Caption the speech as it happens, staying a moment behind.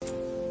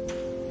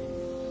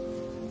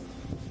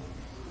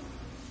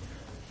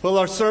Well,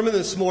 our sermon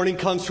this morning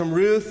comes from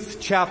Ruth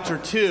chapter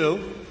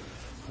 2.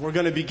 We're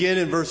going to begin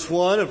in verse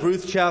 1 of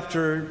Ruth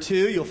chapter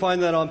 2. You'll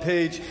find that on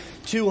page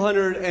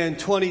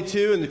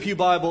 222 in the Pew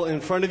Bible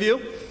in front of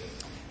you.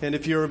 And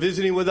if you're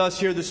visiting with us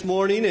here this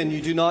morning and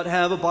you do not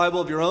have a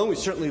Bible of your own, we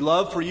certainly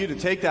love for you to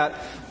take that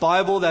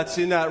Bible that's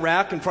in that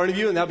rack in front of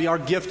you, and that'll be our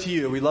gift to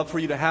you. We'd love for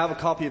you to have a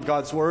copy of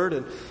God's Word,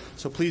 and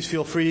so please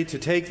feel free to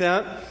take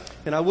that.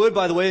 And I would,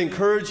 by the way,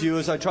 encourage you,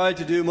 as I try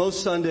to do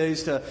most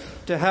Sundays, to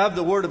have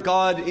the Word of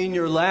God in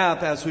your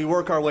lap as we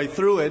work our way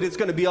through it. It's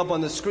going to be up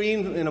on the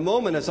screen in a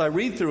moment as I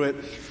read through it.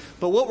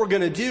 But what we're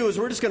going to do is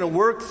we're just going to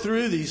work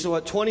through these,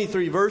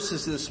 23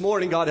 verses this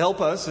morning. God help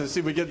us and see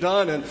if we get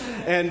done.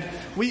 And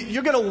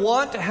you're going to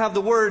want to have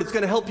the Word. It's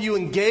going to help you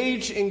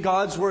engage in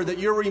God's Word, that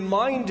you're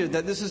reminded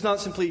that this is not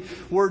simply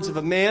words of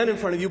a man in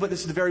front of you, but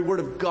this is the very Word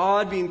of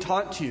God being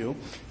taught to you,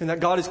 and that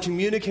God is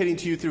communicating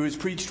to you through His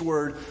preached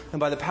Word and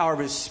by the power of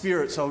His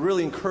Spirit. So I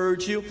really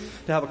encourage you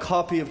to have a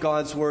copy of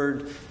God's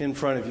Word in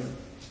front of you.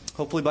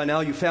 Hopefully by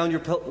now you found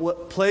your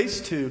place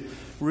to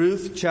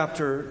Ruth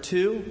chapter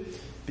 2.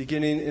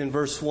 Beginning in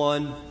verse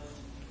 1,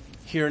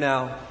 hear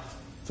now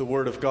the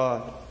word of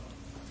God.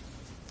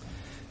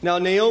 Now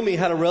Naomi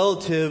had a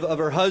relative of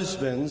her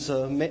husband's,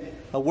 a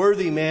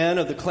worthy man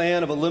of the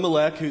clan of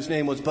Elimelech, whose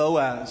name was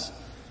Boaz.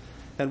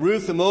 And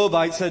Ruth the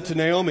Moabite said to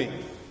Naomi,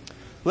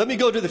 "Let me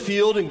go to the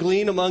field and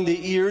glean among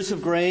the ears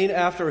of grain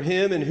after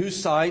him in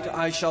whose sight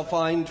I shall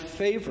find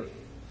favor."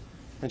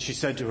 And she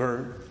said to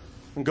her,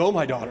 "Go,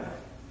 my daughter."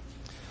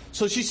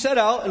 So she set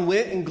out and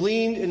went and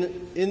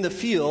gleaned in the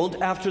field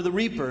after the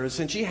reapers.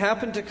 And she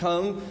happened to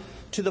come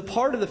to the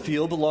part of the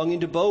field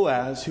belonging to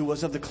Boaz, who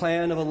was of the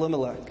clan of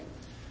Elimelech.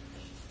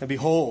 And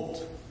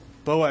behold,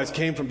 Boaz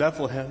came from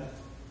Bethlehem.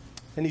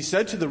 And he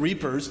said to the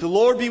reapers, "The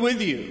Lord be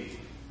with you."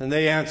 And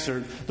they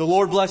answered, "The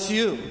Lord bless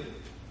you."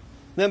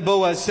 Then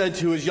Boaz said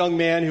to his young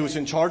man who was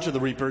in charge of the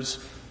reapers,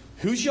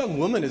 "Whose young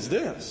woman is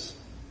this?"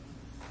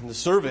 And the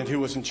servant who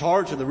was in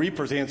charge of the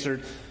reapers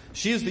answered,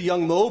 "She is the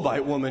young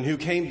Moabite woman who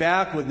came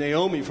back with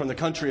Naomi from the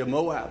country of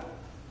Moab.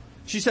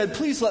 She said,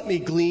 'Please let me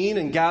glean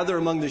and gather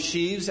among the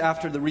sheaves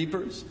after the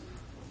reapers.'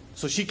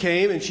 So she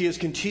came, and she has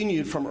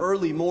continued from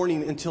early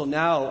morning until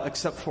now,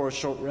 except for a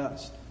short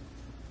rest."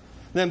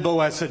 Then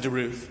Boaz said to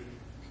Ruth,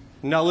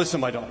 "Now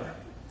listen, my daughter.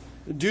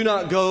 Do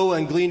not go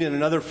and glean in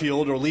another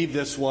field or leave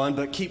this one,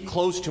 but keep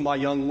close to my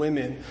young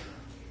women.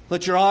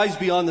 Let your eyes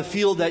be on the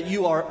field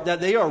that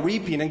they are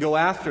reaping, and go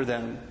after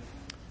them.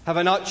 Have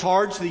I not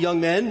charged the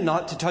young men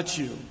not to touch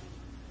you?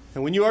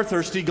 And when you are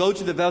thirsty, go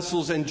to the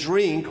vessels and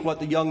drink what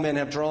the young men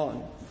have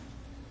drawn."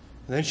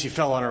 And then she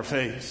fell on her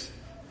face,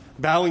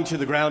 bowing to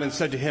the ground, and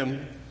said to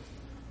him,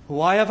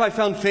 "Why have I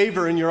found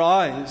favor in your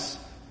eyes,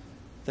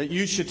 that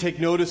you should take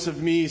notice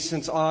of me,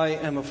 since I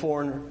am a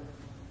foreigner?"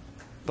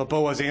 But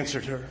Boaz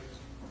answered her,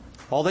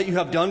 "All that you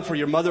have done for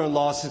your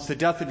mother-in-law since the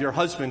death of your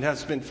husband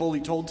has been fully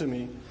told to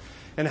me.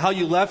 And how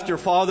you left your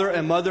father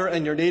and mother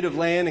and your native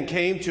land and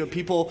came to a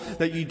people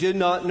that you did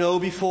not know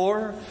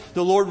before.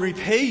 The Lord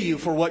repay you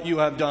for what you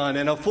have done,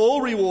 and a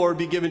full reward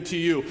be given to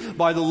you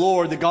by the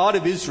Lord, the God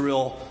of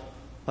Israel,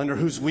 under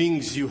whose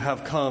wings you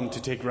have come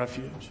to take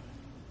refuge."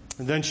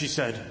 And then she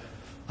said,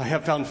 "I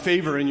have found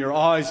favor in your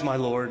eyes, my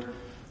Lord,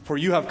 for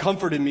you have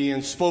comforted me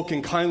and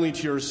spoken kindly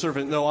to your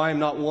servant, though I am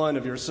not one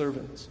of your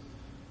servants."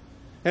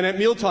 And at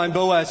mealtime,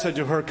 Boaz said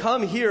to her,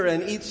 "Come here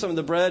and eat some of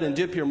the bread and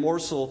dip your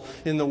morsel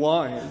in the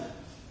wine."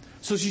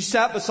 So she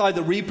sat beside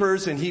the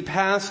reapers, and he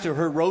passed to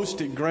her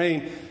roasted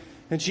grain,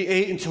 and she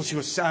ate until she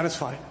was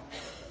satisfied,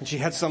 and she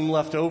had some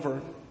left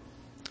over.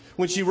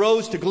 When she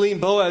rose to glean,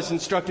 Boaz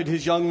instructed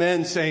his young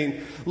men,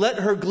 saying, "Let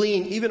her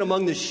glean even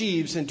among the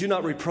sheaves, and do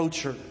not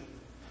reproach her.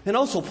 And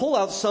also pull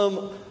out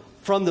some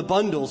from the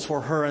bundles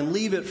for her, and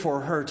leave it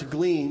for her to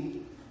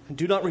glean, and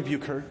do not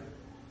rebuke her."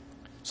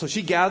 So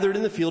she gathered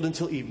in the field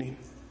until evening.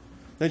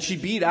 Then she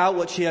beat out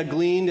what she had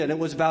gleaned, and it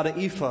was about an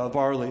ephah of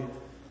barley.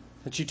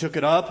 And she took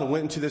it up and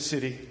went into the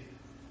city.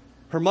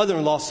 Her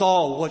mother-in-law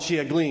saw what she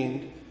had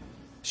gleaned.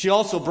 She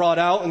also brought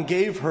out and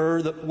gave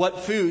her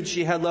what food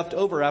she had left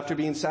over after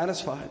being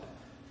satisfied.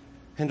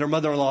 And her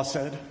mother-in-law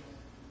said,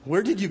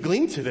 "Where did you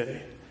glean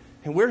today?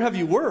 And where have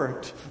you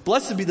worked?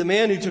 Blessed be the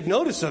man who took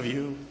notice of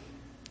you."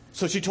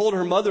 So she told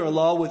her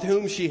mother-in-law with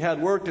whom she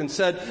had worked, and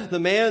said, "The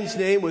man's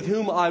name with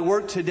whom I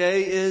work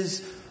today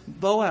is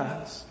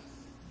Boaz."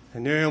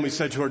 And Naomi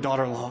said to her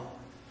daughter-in-law,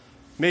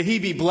 "May he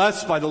be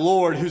blessed by the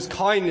Lord, whose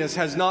kindness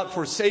has not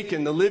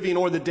forsaken the living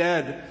or the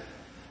dead."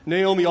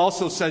 Naomi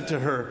also said to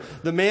her,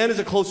 "The man is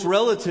a close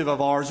relative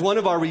of ours, one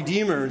of our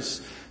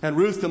redeemers." And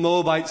Ruth the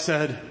Moabite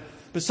said,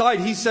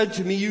 "Beside, he said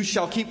to me, 'You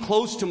shall keep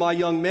close to my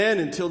young men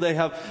until they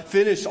have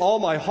finished all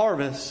my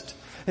harvest.'"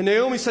 And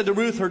Naomi said to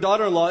Ruth, her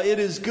daughter-in-law, "It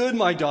is good,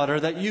 my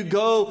daughter, that you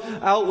go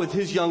out with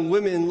his young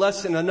women,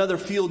 lest in another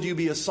field you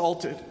be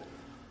assaulted."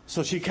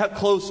 So she kept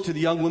close to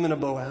the young women of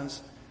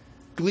Boaz,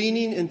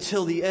 gleaning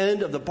until the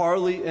end of the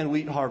barley and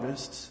wheat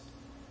harvests.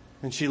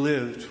 And she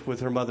lived with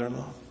her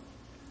mother-in-law.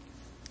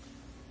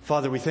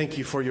 Father, we thank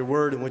you for your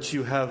word in which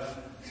you have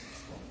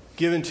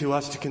given to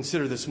us to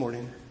consider this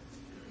morning.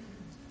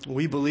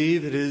 We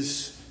believe it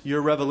is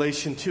your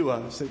revelation to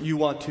us, that you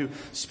want to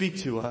speak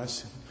to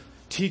us,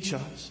 teach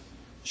us,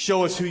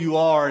 show us who you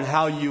are and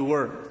how you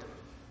work.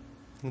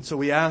 And so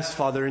we ask,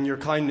 Father, in your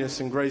kindness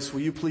and grace,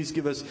 will you please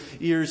give us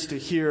ears to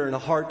hear and a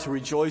heart to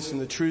rejoice in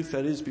the truth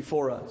that is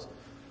before us,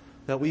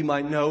 that we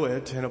might know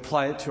it and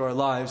apply it to our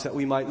lives, that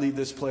we might leave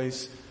this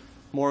place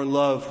more in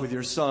love with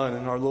your Son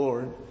and our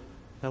Lord,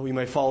 that we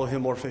may follow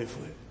him more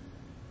faithfully.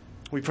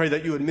 We pray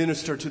that you would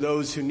minister to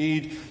those who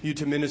need you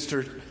to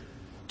minister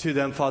to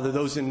them, Father,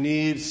 those in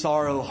need,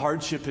 sorrow,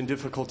 hardship, and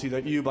difficulty,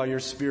 that you, by your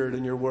Spirit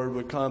and your word,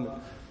 would come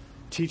and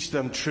teach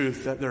them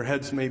truth, that their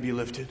heads may be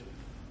lifted,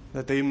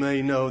 that they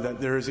may know that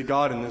there is a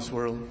God in this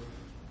world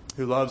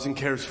who loves and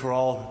cares for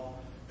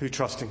all who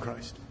trust in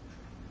Christ.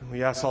 And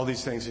we ask all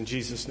these things in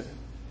Jesus' name.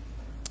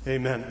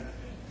 Amen.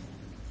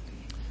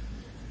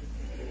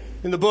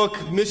 In the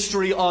book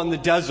Mystery on the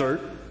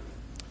Desert,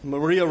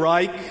 Maria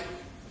Reich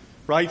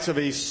writes of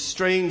a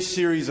strange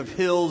series of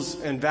hills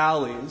and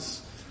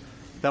valleys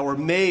that were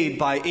made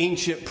by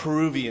ancient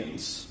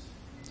Peruvians.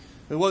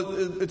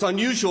 It's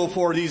unusual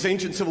for these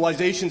ancient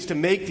civilizations to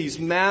make these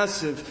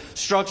massive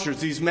structures,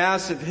 these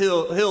massive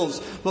hills.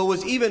 But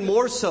what's even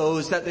more so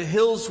is that the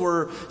hills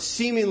were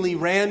seemingly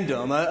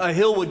random. A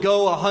hill would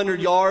go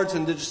 100 yards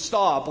and just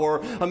stop,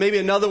 or maybe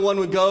another one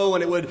would go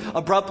and it would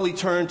abruptly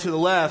turn to the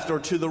left or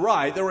to the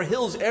right. There were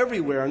hills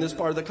everywhere in this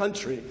part of the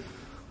country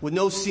with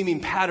no seeming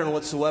pattern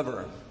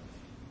whatsoever.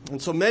 And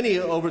so many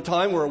over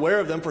time were aware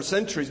of them for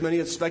centuries. Many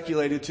had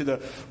speculated to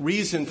the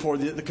reason for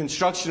the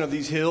construction of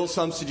these hills.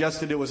 Some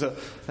suggested it was an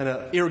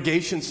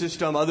irrigation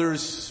system.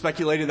 Others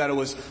speculated that it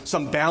was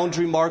some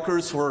boundary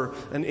markers for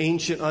an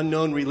ancient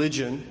unknown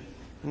religion.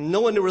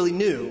 No one really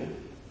knew.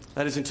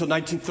 That is until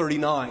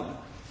 1939.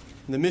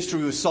 And the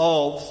mystery was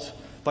solved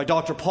by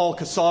Dr. Paul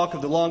Kasak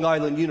of the Long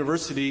Island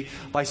University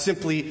by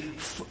simply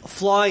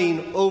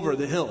flying over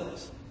the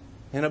hills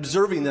and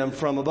observing them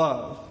from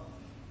above.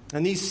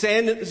 And these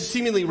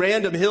seemingly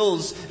random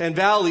hills and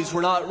valleys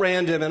were not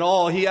random at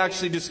all. He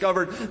actually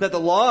discovered that the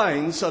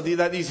lines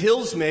that these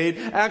hills made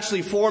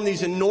actually form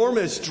these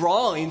enormous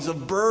drawings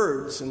of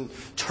birds and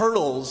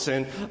turtles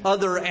and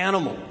other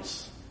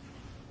animals.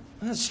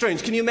 That's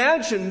strange. Can you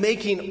imagine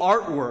making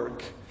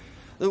artwork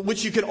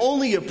which you can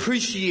only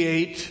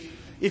appreciate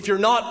if you're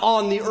not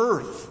on the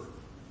earth?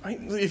 Right?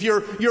 If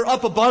you're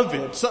up above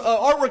it. So,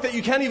 artwork that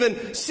you can't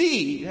even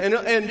see and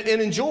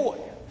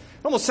enjoy.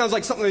 It almost sounds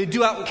like something they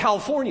do out in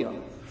California,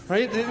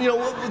 right?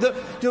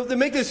 They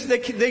make this. They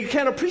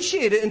can't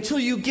appreciate it until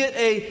you get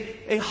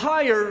a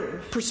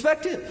higher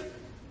perspective.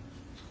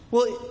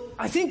 Well,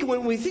 I think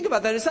when we think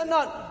about that, is that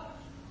not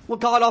what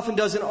God often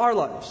does in our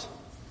lives?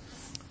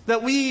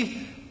 That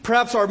we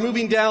perhaps are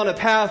moving down a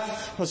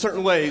path a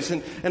certain ways,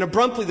 and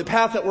abruptly the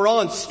path that we're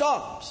on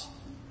stops.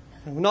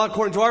 Not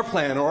according to our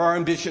plan or our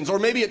ambitions. Or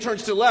maybe it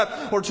turns to the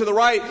left or to the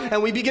right,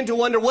 and we begin to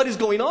wonder, what is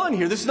going on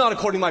here? This is not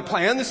according to my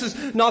plan. This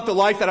is not the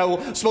life that I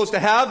was supposed to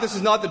have. This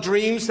is not the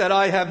dreams that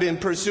I have been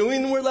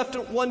pursuing. And we're left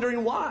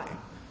wondering why.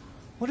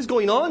 What is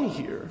going on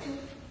here?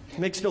 It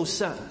makes no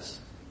sense.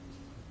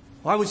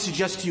 Well, I would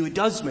suggest to you it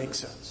does make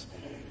sense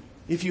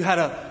if you had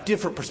a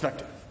different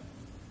perspective.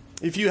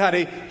 If you had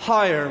a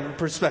higher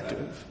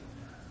perspective.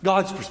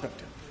 God's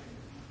perspective.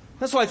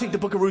 That's why I think the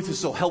book of Ruth is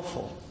so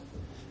helpful.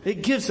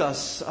 It gives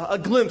us a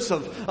glimpse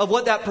of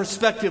what that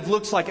perspective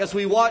looks like as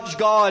we watch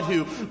God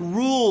who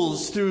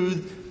rules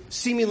through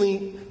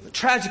seemingly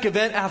tragic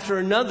event after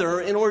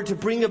another in order to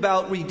bring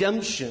about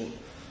redemption.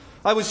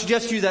 I would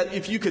suggest to you that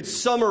if you could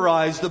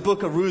summarize the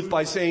book of Ruth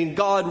by saying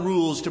God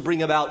rules to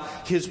bring about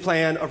his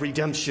plan of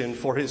redemption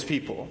for his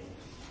people.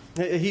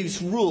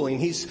 He's ruling.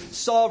 He's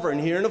sovereign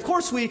here. And of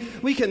course, we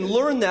can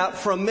learn that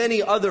from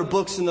many other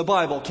books in the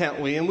Bible, can't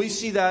we? And we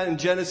see that in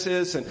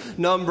Genesis and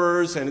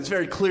Numbers, and it's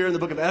very clear in the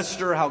book of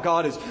Esther how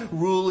God is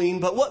ruling.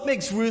 But what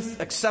makes Ruth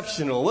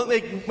exceptional, what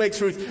makes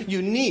Ruth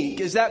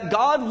unique, is that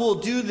God will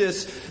do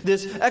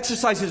this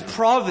exercise his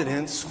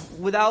providence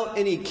without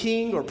any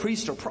king or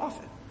priest or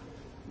prophet.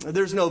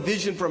 There's no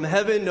vision from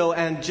heaven, no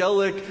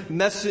angelic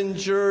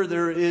messenger.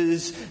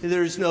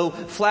 There's no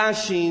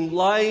flashing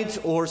light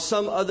or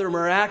some other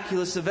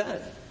miraculous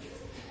event.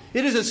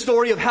 It is a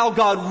story of how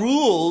God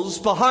rules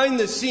behind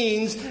the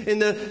scenes in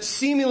the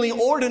seemingly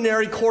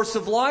ordinary course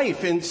of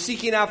life, in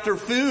seeking after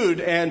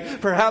food and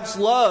perhaps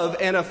love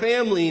and a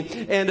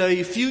family and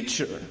a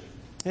future.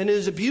 And it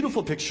is a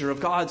beautiful picture of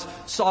God's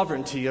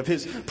sovereignty, of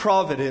his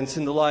providence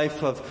in the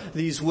life of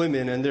these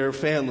women and their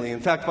family.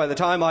 In fact, by the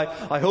time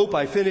I hope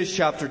I finish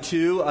chapter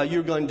 2,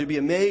 you're going to be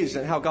amazed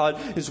at how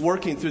God is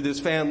working through this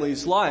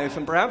family's life.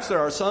 And perhaps there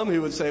are some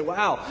who would say,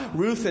 wow,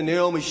 Ruth and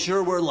Naomi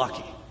sure were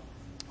lucky.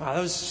 Wow, that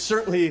was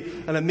certainly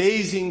an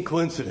amazing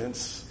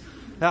coincidence,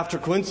 after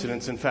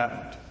coincidence, in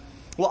fact.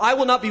 Well, I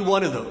will not be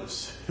one of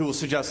those who will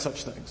suggest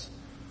such things.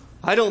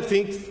 I don't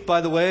think,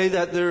 by the way,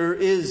 that there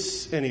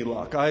is any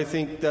luck. I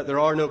think that there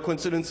are no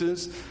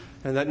coincidences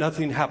and that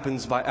nothing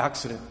happens by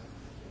accident.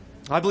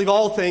 I believe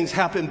all things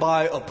happen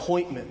by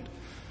appointment.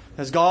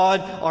 As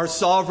God, our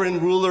sovereign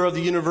ruler of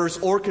the universe,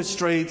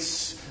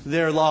 orchestrates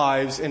their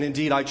lives, and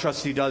indeed I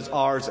trust He does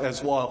ours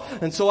as well.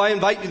 And so I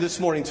invite you this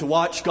morning to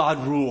watch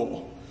God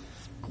rule.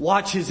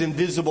 Watch His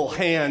invisible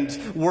hand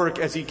work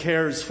as He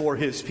cares for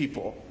His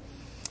people.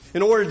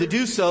 In order to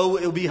do so,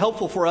 it will be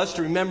helpful for us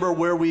to remember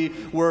where we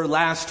were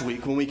last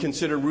week when we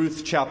considered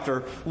Ruth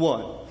chapter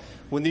 1.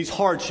 When these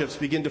hardships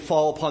begin to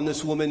fall upon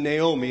this woman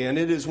Naomi, and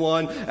it is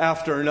one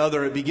after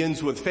another. It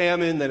begins with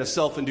famine, then a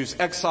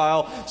self-induced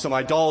exile, some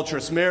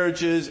idolatrous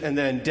marriages, and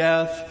then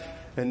death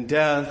and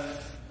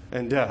death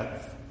and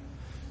death.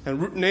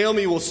 And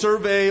Naomi will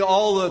survey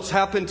all that's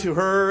happened to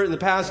her in the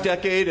past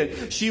decade,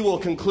 and she will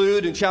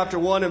conclude in chapter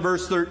 1 and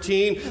verse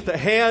 13, the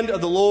hand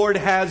of the Lord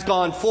has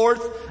gone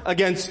forth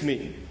against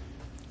me.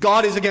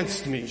 God is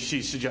against me,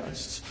 she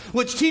suggests.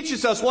 Which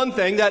teaches us one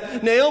thing,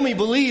 that Naomi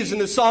believes in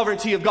the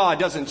sovereignty of God,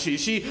 doesn't she?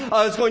 She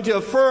is going to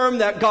affirm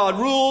that God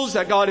rules,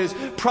 that God is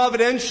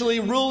providentially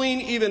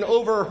ruling even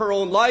over her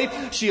own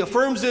life. She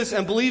affirms this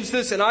and believes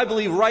this, and I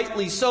believe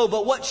rightly so.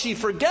 But what she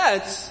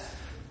forgets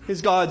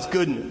is God's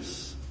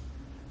goodness.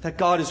 That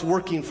God is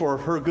working for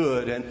her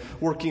good and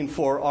working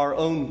for our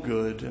own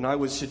good. And I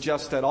would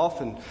suggest that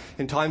often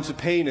in times of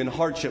pain and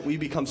hardship, we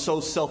become so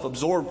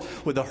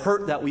self-absorbed with the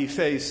hurt that we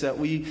face that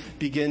we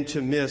begin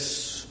to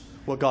miss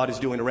what God is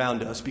doing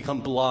around us, become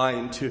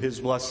blind to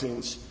His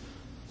blessings.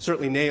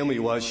 Certainly Naomi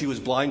was. She was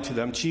blind to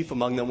them. Chief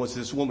among them was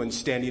this woman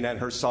standing at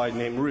her side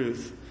named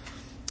Ruth,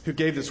 who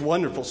gave this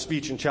wonderful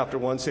speech in chapter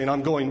 1 saying,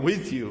 I'm going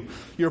with you.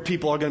 Your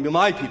people are going to be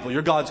my people.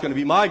 Your God's going to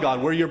be my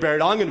God. Where you're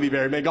buried, I'm going to be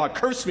buried. May God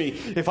curse me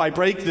if I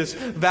break this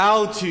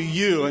vow to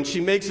you. And she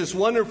makes this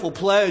wonderful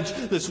pledge,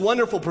 this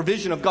wonderful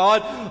provision of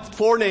God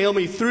for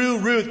Naomi through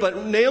Ruth.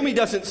 But Naomi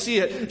doesn't see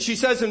it. She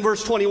says in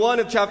verse 21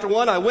 of chapter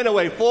 1, I went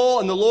away full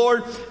and the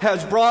Lord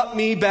has brought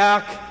me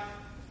back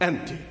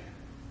empty.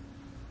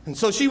 And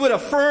so she would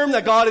affirm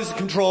that God is in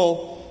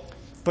control,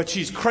 but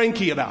she's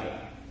cranky about it.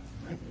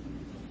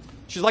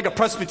 She's like a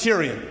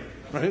Presbyterian,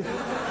 right?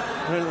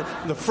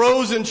 The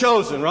frozen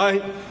chosen,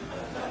 right?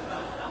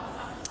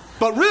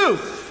 But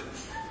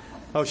Ruth,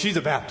 she's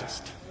a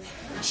Baptist.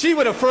 She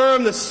would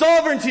affirm the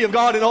sovereignty of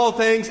God in all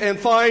things and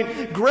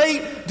find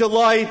great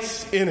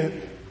delights in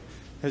it,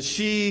 as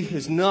she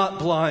is not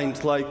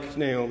blind like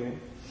Naomi.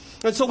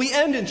 And so we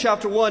end in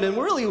chapter 1, and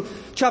really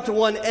chapter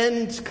 1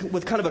 ends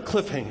with kind of a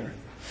cliffhanger.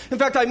 In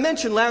fact, I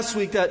mentioned last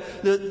week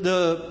that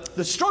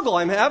the struggle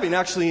I'm having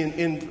actually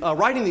in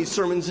writing these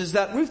sermons is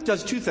that Ruth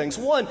does two things.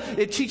 One,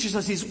 it teaches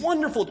us these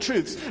wonderful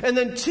truths. And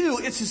then two,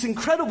 it's this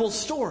incredible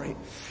story.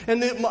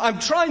 And I'm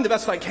trying the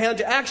best I can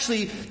to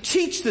actually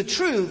teach the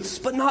truths,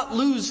 but not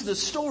lose the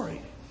story.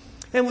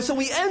 And so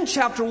we end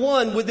chapter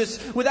 1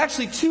 with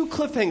actually two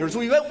cliffhangers.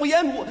 We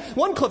end,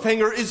 one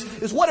cliffhanger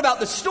is what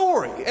about the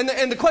story?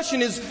 And the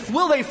question is,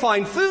 will they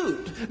find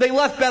food? They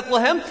left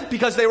Bethlehem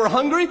because they were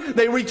hungry.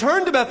 They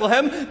returned to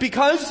Bethlehem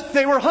because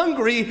they were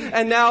hungry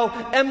and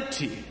now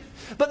empty.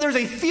 But there's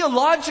a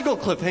theological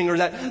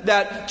cliffhanger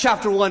that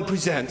chapter 1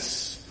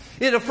 presents.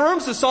 It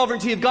affirms the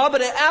sovereignty of God,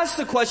 but it asks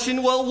the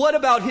question, well, what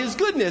about His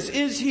goodness?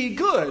 Is He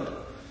good?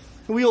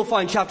 And we will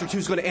find chapter 2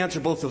 is going to answer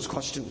both those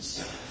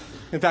questions.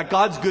 In fact,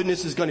 God's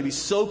goodness is going to be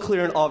so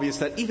clear and obvious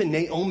that even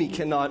Naomi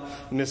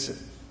cannot miss it.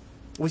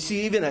 We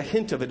see even a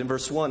hint of it in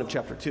verse 1 of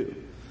chapter 2.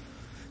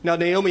 Now,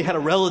 Naomi had a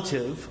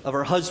relative of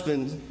her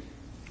husband,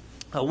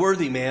 a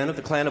worthy man of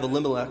the clan of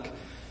Elimelech,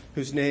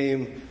 whose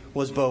name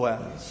was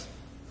Boaz.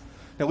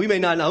 Now, we may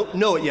not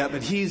know it yet,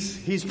 but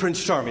he's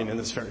Prince Charming in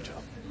this fairy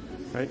tale,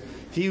 right?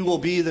 He will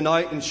be the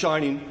knight in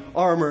shining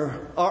armor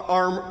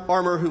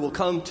who will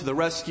come to the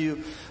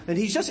rescue. And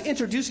he's just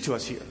introduced to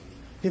us here.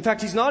 In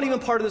fact, he's not even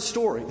part of the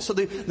story. So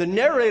the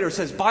narrator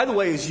says, by the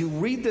way, as you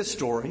read this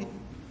story,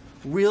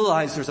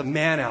 realize there's a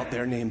man out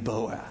there named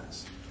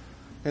Boaz.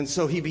 And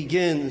so he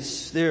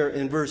begins there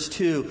in verse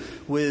 2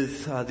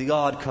 with the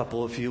odd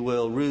couple, if you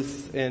will,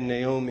 Ruth and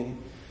Naomi.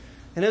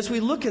 And as we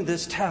look at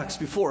this text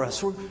before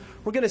us, we're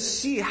going to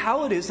see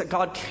how it is that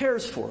God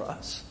cares for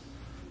us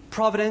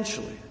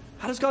providentially.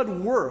 How does God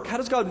work? How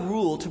does God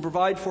rule to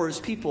provide for His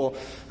people?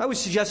 I would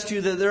suggest to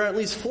you that there are at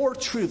least 4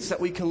 truths that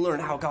we can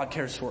learn how God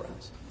cares for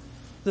us.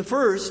 The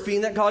first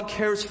being that God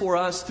cares for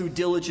us through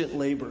diligent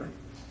labor.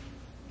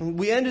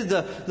 We ended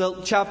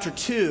the chapter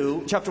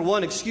 1,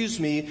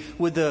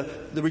 with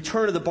the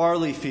return of the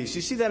barley feast.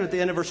 You see that at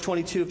the end of verse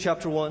 22 of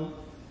chapter 1?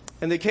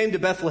 And they came to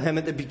Bethlehem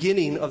at the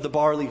beginning of the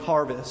barley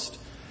harvest.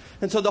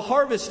 And so the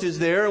harvest is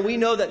there, and we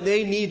know that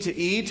they need to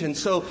eat. And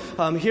so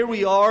here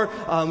we are.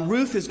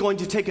 Ruth is going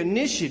to take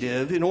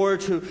initiative in order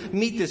to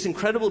meet this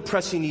incredible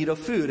pressing need of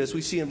food, as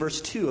we see in verse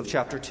 2 of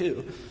chapter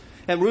 2.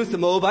 And Ruth the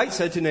Moabite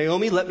said to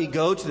Naomi, let me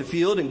go to the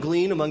field and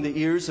glean among the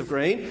ears of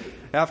grain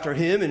after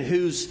him in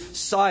whose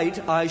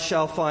sight I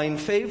shall find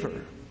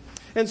favor.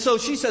 And so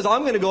she says,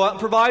 I'm going to go out and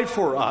provide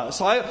for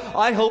us.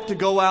 I hope to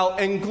go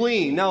out and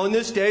glean. Now, in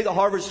this day, the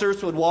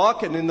harvesters would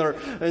walk, and in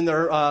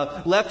their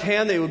left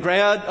hand, they would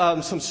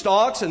grab some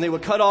stalks, and they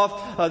would cut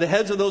off the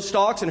heads of those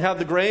stalks and have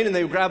the grain, and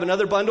they would grab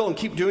another bundle and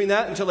keep doing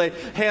that until their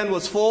hand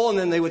was full, and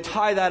then they would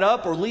tie that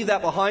up or leave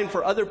that behind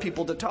for other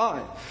people to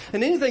tie.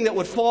 And anything that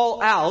would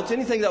fall out,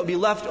 anything that would be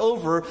left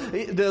over,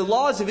 the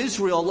laws of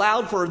Israel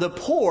allowed for the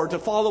poor to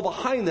follow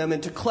behind them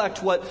and to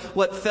collect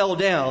what fell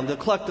down, to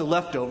collect the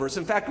leftovers.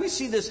 In fact, we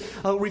see this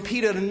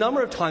repeated a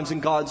number of times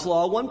in God's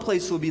law. One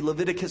place would be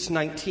Leviticus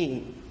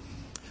 19.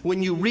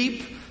 When you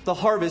reap the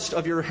harvest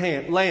of your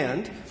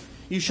land,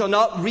 you shall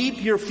not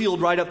reap your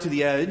field right up to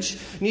the edge,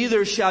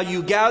 neither shall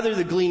you gather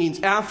the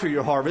gleanings after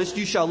your harvest.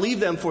 You shall leave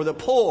them for the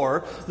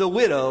poor, the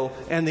widow,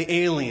 and the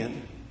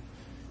alien.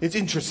 It's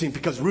interesting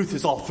because Ruth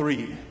is all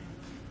three.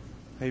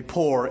 A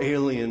poor,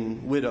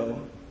 alien,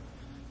 widow.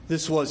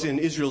 This was in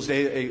Israel's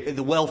day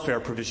the welfare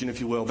provision, if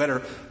you will.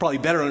 Probably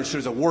better understood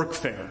as a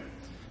workfare.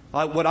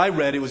 What I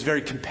read, it was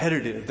very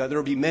competitive, that there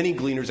would be many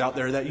gleaners out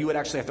there that you would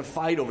actually have to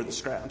fight over the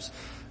scraps.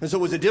 And so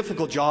it was a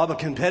difficult job, a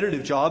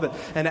competitive job.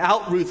 And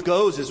out Ruth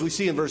goes, as we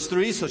see in verse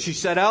 3. So she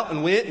set out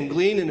and went and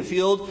gleaned in the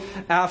field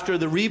after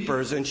the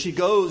reapers. And she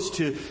goes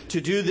to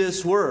do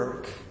this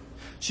work.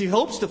 She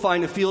hopes to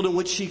find a field in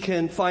which she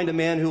can find a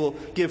man who will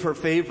give her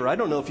favor. I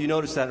don't know if you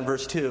noticed that in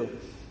verse 2.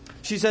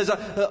 She says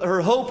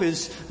her hope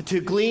is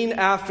to glean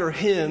after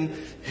him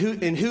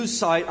in whose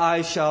sight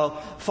I shall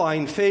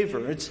find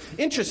favor. It's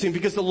interesting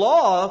because the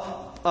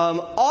law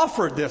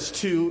offered this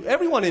to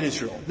everyone in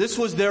Israel. This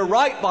was their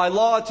right by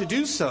law to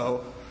do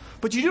so.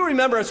 But you do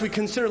remember, as we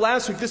considered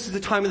last week, this is the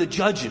time of the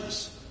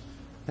judges.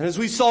 And as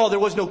we saw, there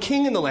was no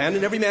king in the land,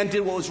 and every man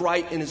did what was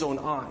right in his own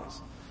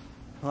eyes.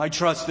 I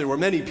trust there were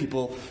many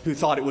people who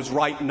thought it was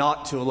right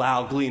not to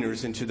allow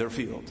gleaners into their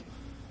field.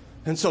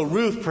 And so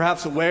Ruth,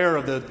 perhaps aware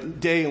of the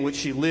day in which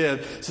she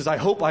lived, says, I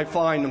hope I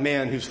find a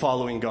man who's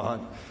following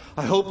God.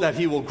 I hope that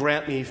he will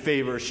grant me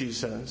favor, she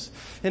says.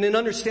 And in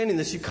understanding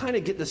this, you kind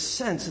of get the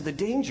sense of the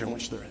danger in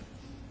which they're in.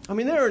 I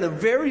mean, they're in a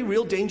very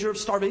real danger of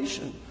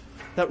starvation.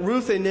 That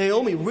Ruth and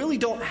Naomi really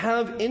don't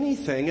have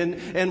anything.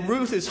 And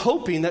Ruth is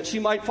hoping that she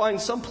might find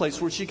some place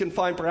where she can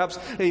find perhaps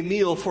a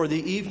meal for the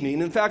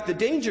evening. In fact, the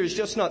danger is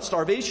just not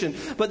starvation,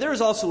 but there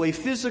is also a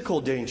physical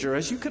danger.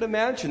 As you could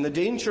imagine, the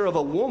danger of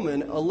a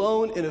woman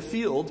alone in a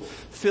field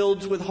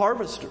filled with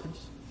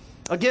harvesters.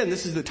 Again,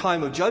 this is the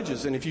time of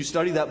Judges, and if you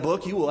study that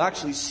book, you will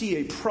actually see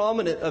a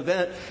prominent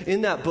event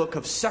in that book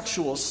of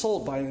sexual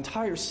assault by an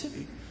entire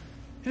city.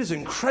 It is an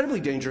incredibly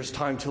dangerous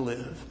time to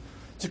live.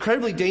 It's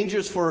incredibly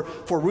dangerous for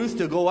Ruth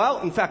to go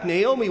out. In fact,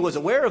 Naomi was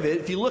aware of it.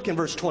 If you look in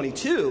verse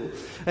 22,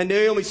 and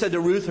Naomi said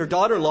to Ruth, her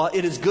daughter-in-law,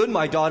 it is good,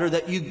 my daughter,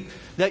 that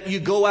you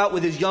go out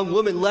with this young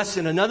woman, lest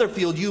in another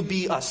field you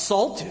be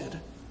assaulted.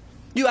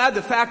 You add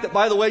the fact that,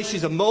 by the way,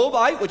 she's a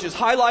Moabite, which is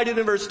highlighted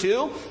in verse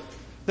 2,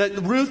 that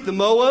Ruth the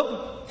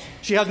Moab,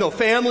 she has no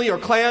family or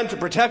clan to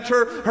protect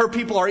her. Her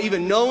people are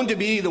even known to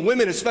be, the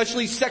women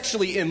especially,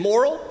 sexually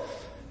immoral.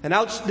 And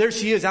there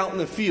she is out in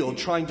the field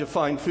trying to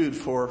find food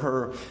for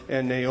her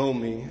and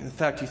Naomi. In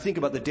fact, you think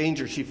about the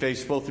danger she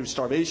faced both through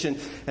starvation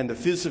and the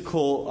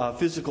physical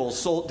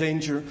assault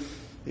danger.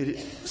 It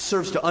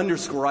serves to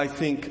underscore, I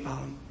think,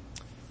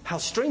 how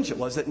strange it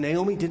was that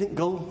Naomi didn't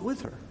go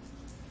with her.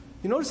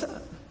 You notice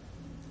that?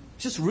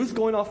 It's just Ruth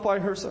going off by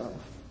herself.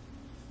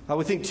 I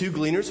would think two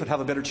gleaners would have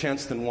a better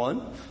chance than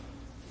one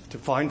to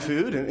find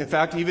food. And in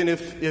fact, even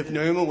if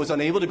Naomi was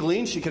unable to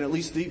glean, she can at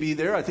least be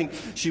there. I think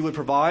she would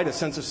provide a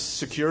sense of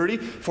security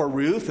for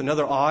Ruth,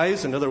 another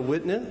eyes, another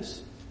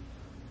witness.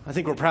 I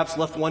think we're perhaps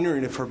left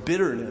wondering if her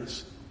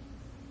bitterness,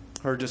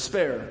 her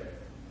despair,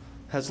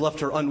 has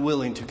left her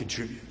unwilling to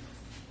contribute.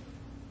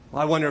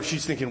 I wonder if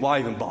she's thinking, why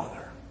even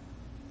bother?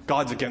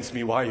 God's against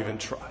me, why even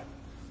try?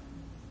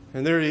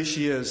 And there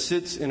she is,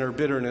 sits in her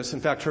bitterness.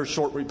 In fact, her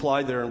short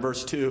reply there in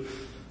verse 2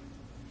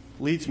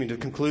 leads me to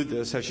conclude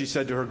this, as she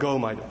said to her, go,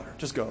 my daughter,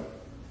 just go.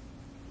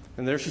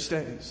 And there she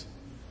stays.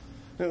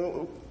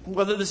 Now,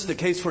 whether this is the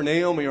case for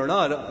Naomi or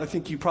not, I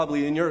think you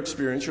probably, in your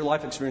experience, your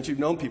life experience, you've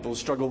known people who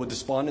struggle with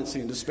despondency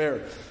and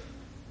despair.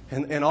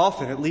 And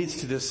often it leads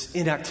to this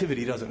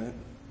inactivity, doesn't it?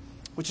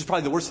 Which is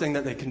probably the worst thing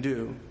that they can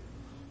do.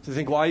 To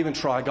think, why even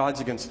try?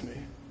 God's against me.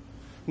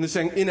 And this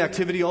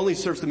inactivity only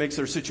serves to make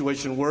their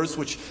situation worse,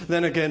 which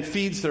then again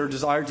feeds their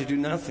desire to do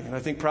nothing. And I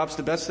think perhaps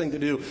the best thing to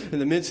do in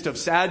the midst of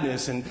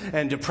sadness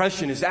and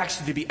depression is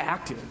actually to be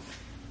active,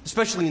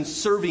 especially in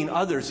serving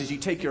others as you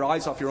take your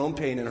eyes off your own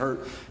pain and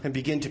hurt and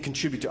begin to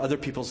contribute to other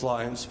people's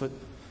lives. But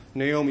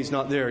Naomi's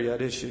not there yet,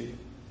 is she?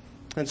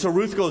 And so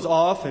Ruth goes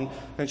off and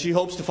she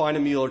hopes to find a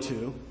meal or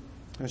two.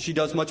 And she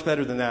does much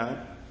better than that.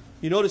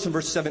 You notice in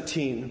verse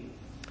 17,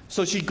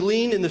 so she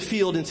gleaned in the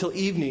field until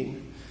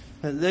evening.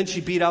 And then she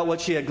beat out what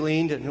she had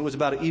gleaned, and it was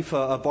about an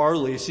ephah of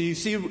barley. So you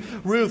see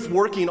Ruth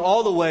working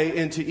all the way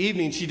into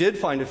evening. She did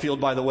find a field,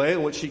 by the way,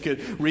 in which she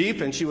could reap,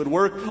 and she would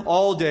work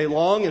all day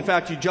long. In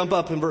fact, you jump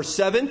up in verse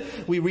 7,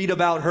 we read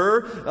about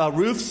her.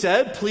 Ruth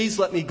said, "Please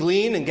let me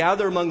glean and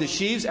gather among the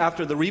sheaves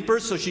after the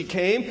reapers." So she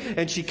came,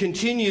 and she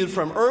continued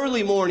from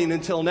early morning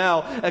until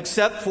now,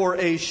 except for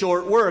a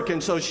short work.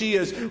 And so she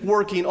is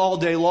working all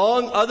day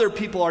long. Other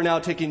people are now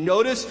taking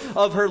notice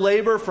of her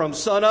labor from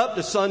sunup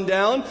to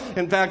sundown.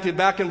 In fact,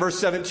 back in verse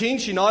 17,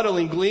 she not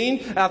only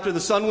gleaned after the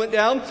sun went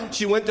down,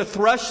 she went to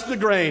thresh the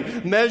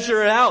grain,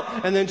 measure it out,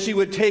 and then she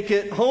would take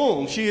it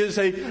home. She is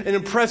an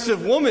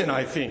impressive woman,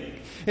 I think.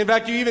 In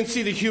fact, you even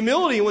see the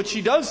humility in which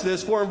she does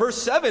this, for in verse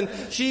 7,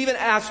 she even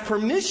asks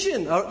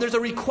permission. There's a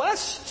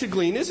request to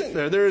glean, isn't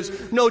there? There is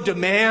no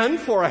demand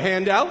for a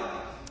handout.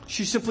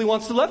 She simply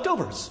wants the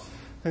leftovers,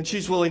 and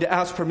she's willing to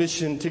ask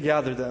permission to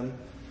gather them.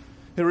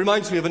 It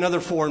reminds me of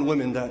another foreign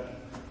woman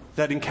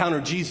that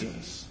encountered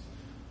Jesus.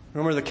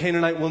 Remember the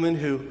Canaanite woman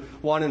who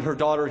wanted her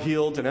daughter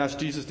healed and asked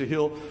Jesus to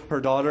heal her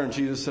daughter, and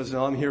Jesus says,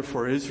 "No, I'm here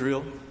for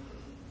Israel."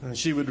 And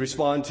she would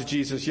respond to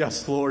Jesus,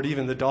 "Yes, Lord,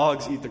 even the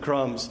dogs eat the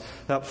crumbs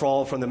that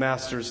fall from the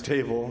master's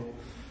table."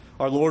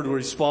 Our Lord would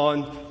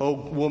respond, "Oh,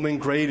 woman,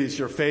 great is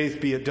your faith.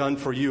 Be it done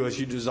for you as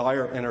you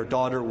desire." And her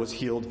daughter was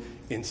healed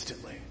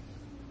instantly.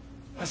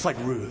 That's like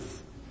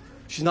Ruth.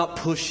 She's not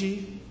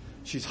pushy.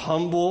 She's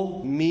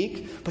humble,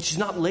 meek, but she's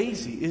not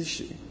lazy, is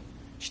she?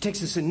 She takes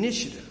this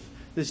initiative,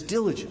 this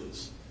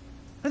diligence.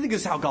 I think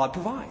this is how God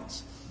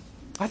provides.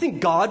 I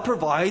think God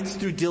provides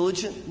through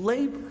diligent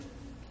labor.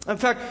 In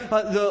fact,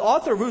 the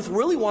author of Ruth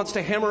really wants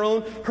to hammer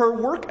on her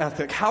work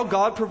ethic, how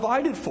God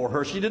provided for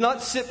her. She did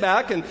not sit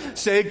back and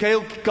say, "Okay,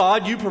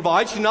 God, you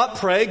provide." She did not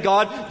pray,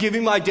 "God, give me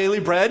my daily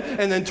bread,"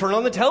 and then turn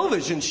on the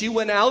television. She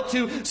went out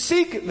to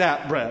seek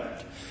that bread.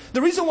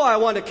 The reason why I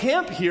want to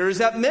camp here is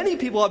that many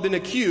people have been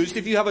accused,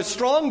 if you have a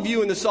strong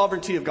view in the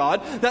sovereignty of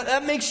God,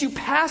 that makes you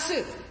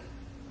passive,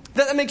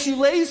 that makes you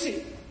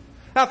lazy.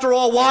 After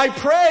all, why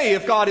pray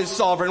if God is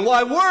sovereign?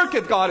 Why work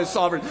if God is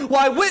sovereign?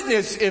 Why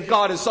witness if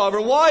God is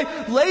sovereign? Why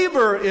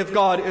labor if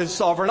God is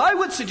sovereign? I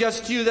would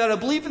suggest to you that a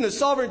belief in the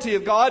sovereignty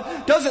of God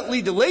doesn't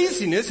lead to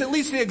laziness. It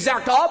leads to the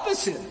exact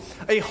opposite.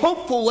 A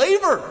hopeful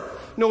labor,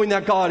 knowing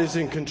that God is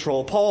in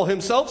control. Paul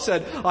himself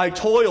said, "I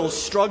toil,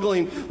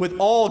 struggling with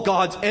all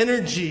God's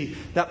energy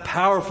that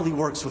powerfully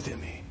works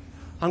within me."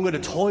 I'm going to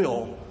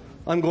toil.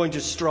 I'm going to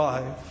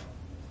strive.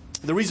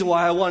 The reason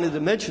why I wanted to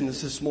mention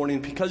this morning,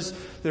 because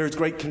there is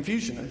great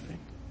confusion, I think.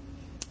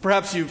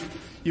 Perhaps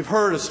you've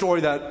heard a story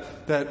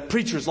that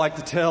preachers like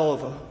to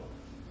tell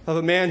of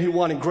a man who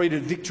wanted greater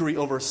victory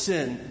over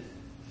sin.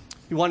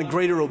 He wanted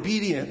greater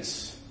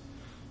obedience.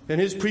 And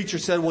his preacher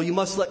said, "Well, you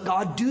must let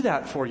God do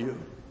that for you."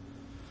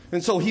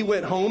 And so he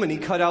went home and he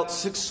cut out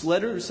 6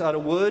 letters out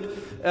of wood,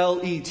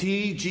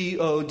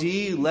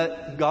 LETGOD,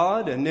 let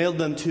God, and nailed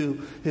them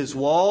to his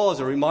wall as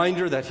a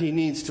reminder that he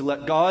needs to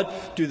let God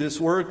do this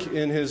work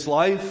in his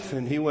life.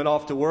 And he went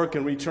off to work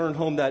and returned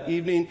home that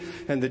evening,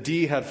 and the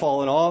D had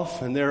fallen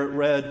off, and there it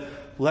read,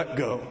 "Let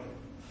go."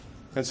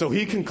 And so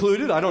he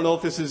concluded, I don't know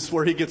if this is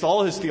where he gets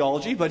all his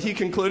theology, but he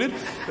concluded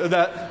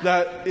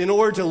that in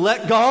order to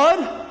let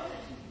God,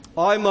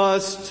 I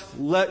must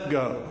let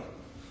go.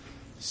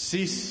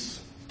 Cease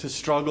to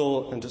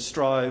struggle and to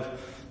strive,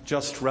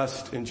 just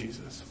rest in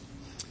Jesus.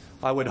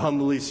 I would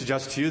humbly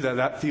suggest to you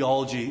that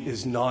theology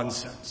is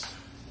nonsense.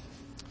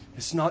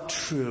 It's not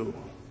true.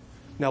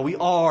 Now, we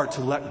are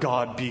to let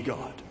God be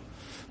God,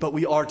 but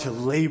we are to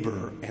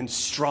labor and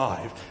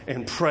strive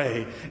and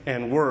pray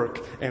and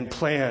work and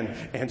plan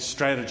and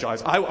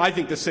strategize. I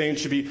think the saying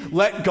should be,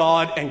 let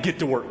God and get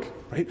to work,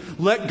 right?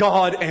 Let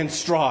God and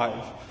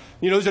strive.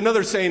 You know, there's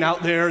another saying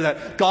out there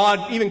that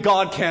even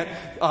God can't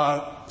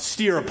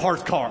steer a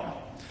parked car.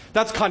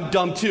 That's kind of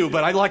dumb too,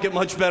 but I like it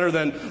much better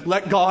than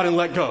let God and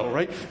let go,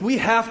 right? We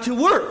have to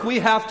work. We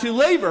have to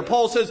labor.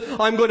 Paul says,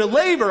 I'm going to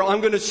labor.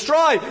 I'm going to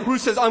strive.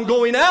 Ruth says, I'm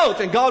going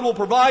out, and God will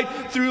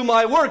provide through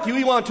my work.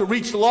 We want to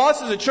reach the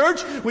lost as a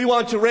church. We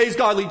want to raise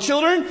godly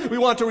children. We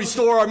want to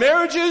restore our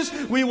marriages.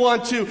 We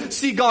want to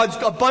see God's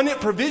abundant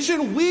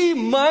provision. We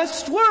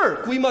must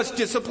work. We must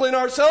discipline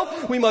ourselves.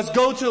 We must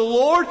go to the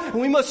Lord,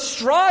 and we must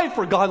strive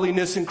for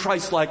godliness and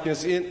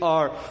Christ-likeness in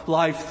our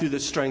life through the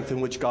strength in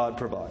which God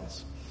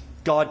provides.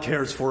 God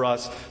cares for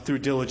us through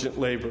diligent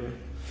labor.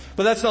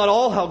 But that's not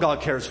all how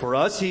God cares for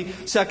us. He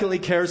secondly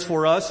cares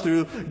for us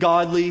through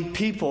godly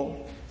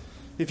people.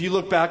 If you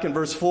look back in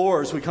verse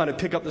 4, as we kind of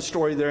pick up the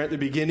story there at the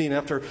beginning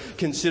after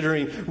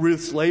considering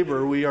Ruth's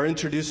labor, we are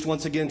introduced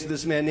once again to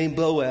this man named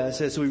Boaz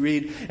as we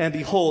read, and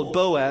behold,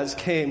 Boaz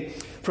came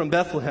from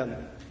Bethlehem.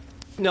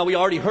 Now, we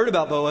already heard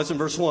about Boaz in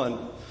verse 1.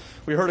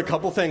 We heard a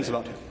couple things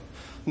about him.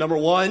 Number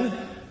one,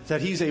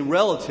 that he's a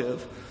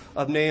relative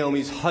of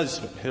Naomi's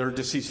husband, her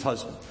deceased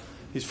husband.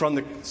 He's from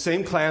the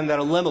same clan that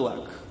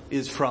Elimelech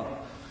is from,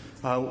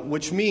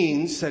 which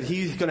means that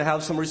he's going to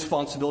have some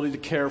responsibility to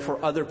care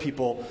for other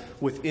people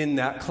within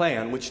that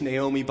clan, which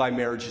Naomi by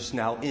marriage is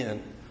now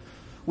in.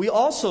 We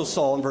also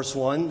saw in verse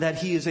 1 that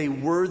he is a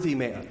worthy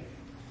man.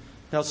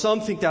 Now,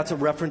 some think that's a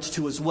reference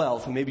to his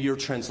wealth, and maybe your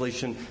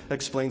translation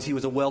explains he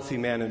was a wealthy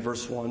man in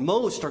verse 1.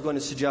 Most are going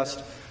to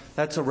suggest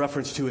that's a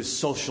reference to his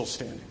social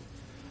standing,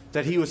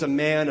 that he was a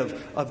man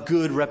of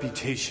good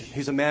reputation.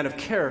 He's a man of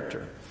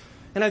character.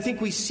 And I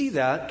think we see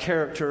that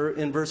character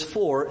in verse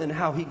 4 in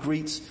how he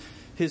greets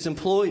his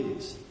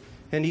employees.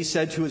 And he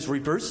said to his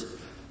reapers,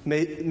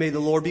 May the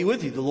Lord be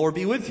with you. The Lord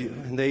be with you.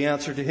 And they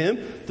answered to him,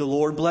 the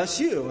Lord bless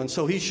you. And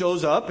so he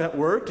shows up at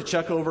work to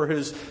check over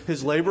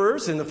his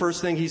laborers. And the first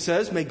thing he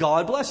says, may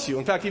God bless you.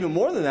 In fact, even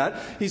more than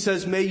that, he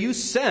says, may you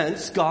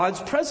sense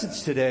God's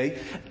presence today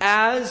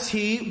as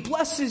he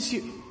blesses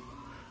you.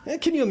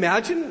 And can you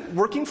imagine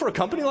working for a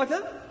company like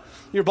that?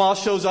 Your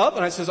boss shows up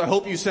and I says, I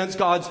hope you sense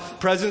God's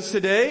presence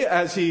today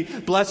as he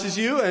blesses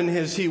you and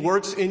as he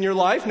works in your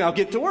life. Now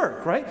get to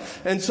work, right?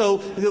 And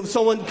so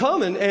someone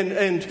come and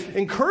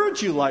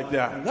encourage you like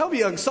that. That would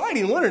be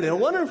exciting, wouldn't it? A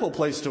wonderful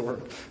place to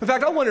work. In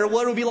fact, I wonder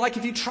what it would be like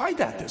if you tried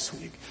that this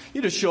week.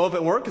 You just show up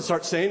at work and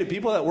start saying to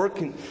people that work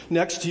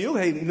next to you,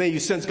 hey, may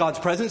you sense God's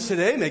presence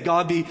today. May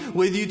God be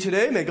with you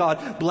today. May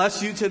God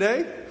bless you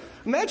today.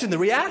 Imagine the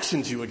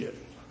reactions you would get.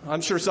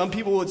 I'm sure some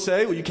people would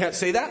say, well, you can't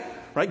say that.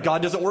 Right?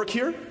 God doesn't work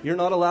here. You're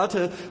not allowed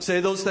to say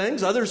those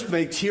things. Others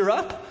may tear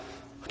up.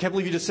 I can't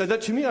believe you just said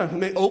that to me. I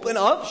may open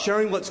up,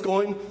 sharing what's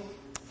going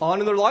on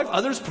in their life.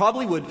 Others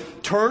probably would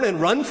turn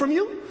and run from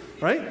you.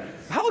 Right?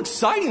 How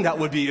exciting that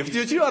would be.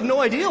 If you have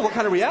no idea what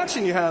kind of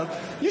reaction you have,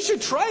 you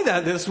should try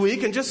that this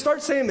week and just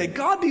start saying, may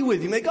God be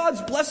with you. May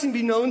God's blessing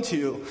be known to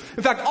you.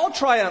 In fact, I'll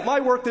try it at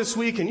my work this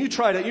week and you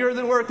try it at your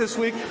work this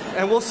week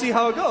and we'll see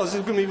how it goes.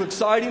 It's going to be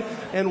exciting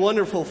and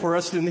wonderful for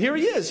us. And here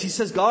he is. He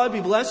says, God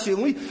be bless you.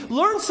 And we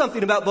learn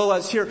something about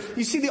Boaz here.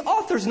 You see, the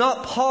author's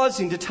not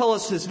pausing to tell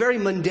us this very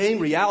mundane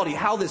reality,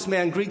 how this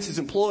man greets his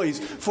employees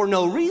for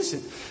no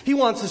reason. He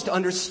wants us to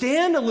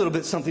understand a little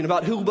bit something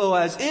about who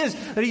Boaz is,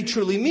 that he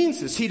truly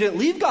means this. He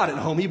didn't leave God at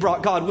home. He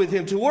brought God with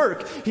him to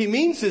work. He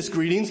means this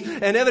greetings,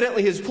 and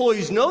evidently his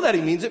employees know that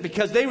he means it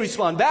because they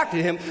respond back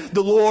to him,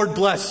 the Lord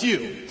bless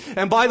you.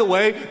 And by the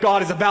way,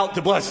 God is about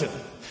to bless him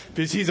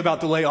because he's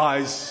about to lay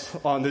eyes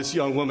on this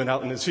young woman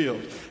out in his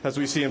field, as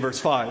we see in verse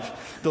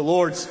 5.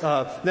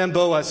 Then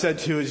Boaz said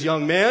to his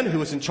young man who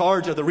was in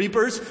charge of the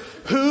reapers,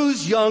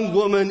 whose young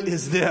woman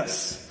is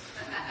this?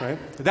 Right?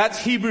 That's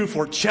Hebrew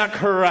for check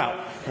her out.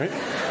 Right?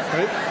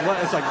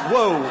 It's like,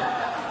 whoa.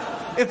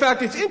 In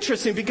fact, it's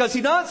interesting because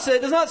he does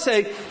not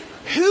say,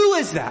 who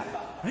is that?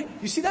 Right?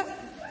 You see that?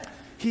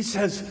 He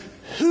says,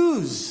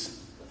 whose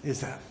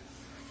is that?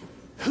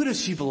 Who does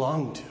she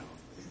belong to?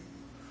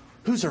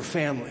 Who's her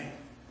family?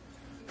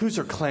 Who's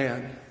her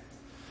clan?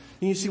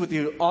 And you see what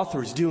the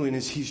author is doing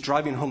is he's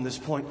driving home this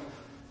point.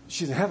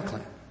 She doesn't have a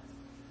clan.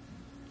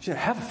 She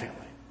doesn't have a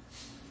family.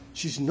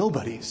 She's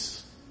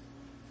nobody's.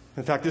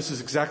 In fact, this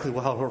is exactly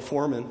how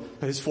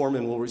his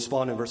foreman will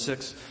respond in verse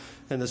 6.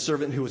 And the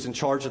servant who was in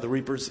charge of the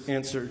reapers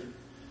answered,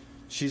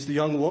 she's the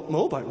young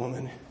Moabite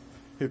woman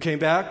who came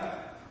back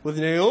with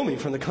Naomi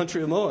from the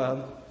country of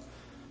Moab.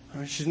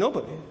 She's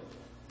nobody.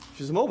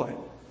 She's a Moabite.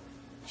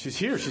 She's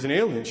here. She's an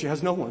alien. She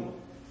has no one.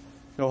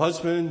 No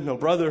husband, no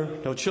brother,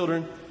 no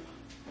children,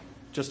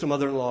 just a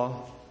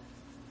mother-in-law.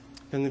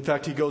 And in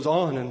fact, he goes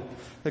on and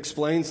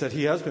explains that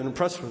he has been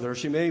impressed with her.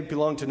 She may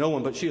belong to no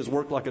one, but she has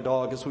worked like a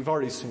dog, as we've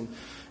already seen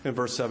in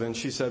verse 7.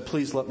 She said,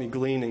 please let me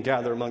glean and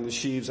gather among the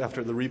sheaves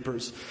after the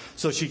reapers.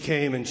 So she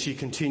came and she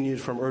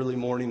continued from early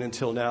morning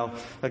until now,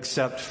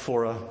 except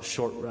for a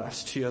short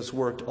rest. She has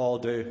worked all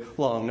day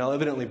long. Now,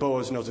 evidently,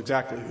 Boaz knows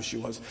exactly who she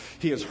was.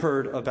 He has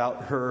heard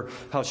about her,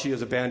 how she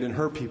has abandoned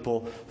her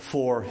people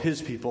for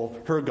his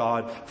people, her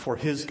God for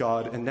his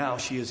God, and now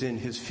she is in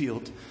his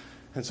field.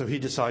 And so he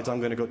decides, I'm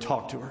going to go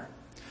talk to her.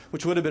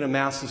 Which would have been a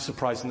massive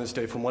surprise in this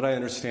day. From what I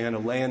understand, a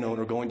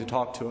landowner going to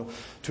talk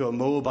to a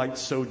Moabite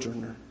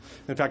sojourner.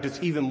 In fact, it's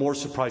even more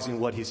surprising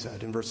what he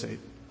said in verse 8.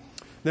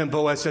 Then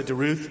Boaz said to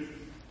Ruth,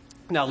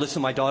 now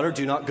listen, my daughter,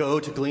 do not go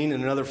to glean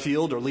in another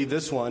field or leave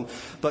this one,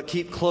 but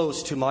keep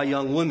close to my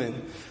young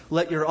women.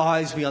 Let your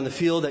eyes be on the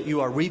field that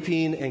you are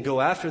reaping and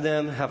go after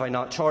them. Have I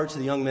not charged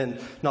the young men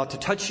not to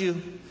touch you?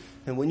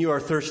 And when you are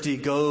thirsty,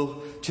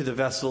 go to the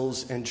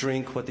vessels and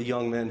drink what the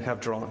young men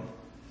have drawn.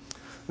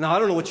 Now, I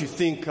don't know what you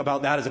think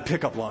about that as a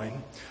pickup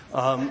line,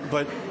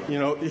 but,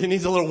 it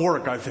needs a little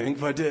work, I think.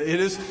 But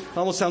it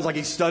almost sounds like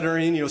he's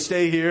stuttering,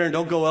 stay here and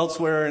don't go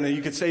elsewhere, and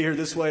you could stay here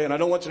this way, and I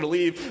don't want you to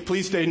leave,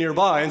 please stay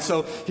nearby. And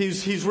so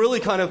he's really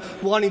kind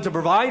of wanting to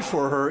provide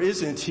for her,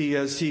 isn't he,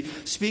 as he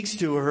speaks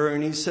to her,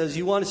 and he says,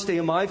 you want to stay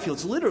in my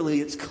fields.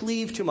 Literally, it's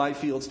cleave to my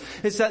fields.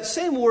 It's that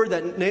same word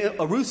that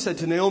Ruth said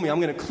to Naomi,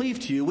 I'm going to cleave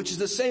to you, which is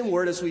the same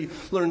word as we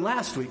learned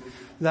last week,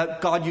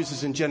 that God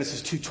uses in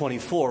Genesis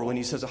 2:24 when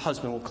he says a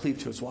husband will cleave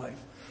to his wife.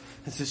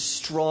 It's this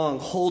strong,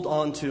 hold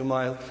on to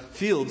my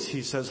fields,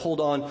 he says, hold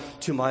on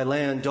to my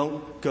land,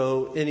 don't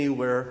go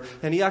anywhere.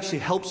 And he actually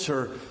helps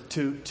her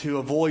to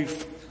avoid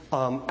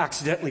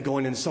accidentally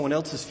going into someone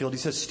else's field. He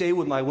says, stay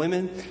with my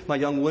women, my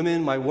young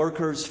women, my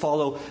workers,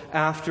 follow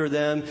after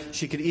them.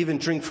 She could even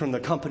drink from the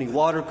company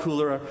water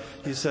cooler.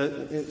 He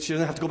said she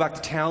doesn't have to go back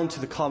to town to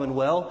the common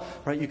well,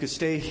 right? You could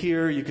stay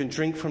here, you can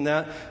drink from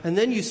that. And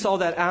then you saw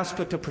that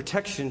aspect of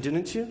protection,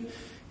 didn't you?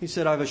 He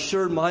said, I've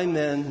assured my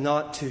men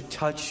not to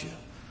touch you.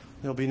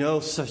 There'll be no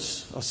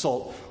such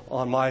assault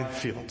on my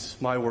fields.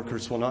 My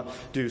workers will not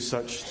do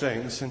such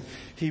things. And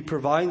he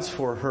provides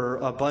for her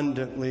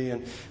abundantly.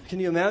 And can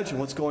you imagine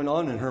what's going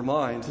on in her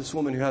mind? This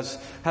woman who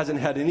hasn't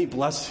had any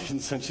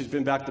blessings since she's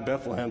been back to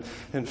Bethlehem.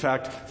 In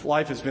fact,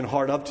 life has been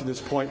hard up to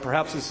this point.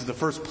 Perhaps this is the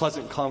first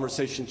pleasant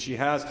conversation she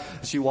has.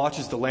 She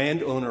watches the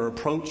landowner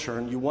approach her,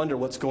 and you wonder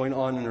what's going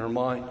on in her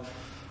mind.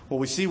 Well,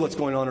 we see what's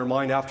going on in her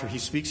mind after he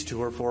speaks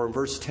to her. For in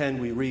verse 10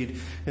 we read,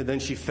 and then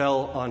she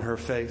fell on her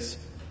face,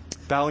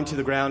 bowing to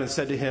the ground, and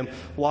said to him,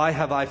 why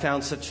have I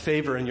found such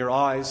favor in your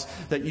eyes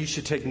that you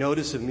should take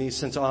notice of me,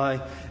 since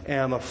I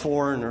am a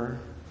foreigner?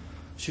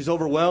 She's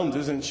overwhelmed,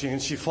 isn't she?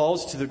 And she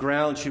falls to the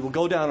ground. She will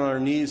go down on her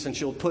knees, and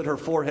she'll put her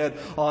forehead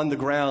on the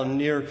ground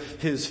near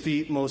his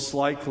feet, most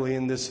likely,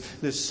 in this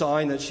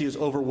sign that she is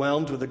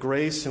overwhelmed with the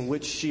grace in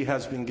which she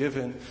has been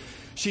given.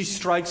 She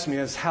strikes me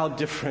as how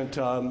different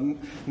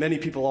many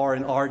people are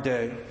in our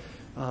day.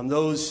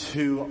 Those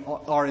who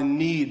are in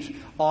need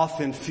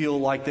often feel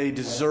like they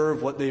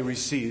deserve what they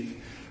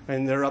receive,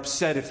 and they're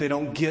upset if they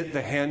don't get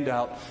the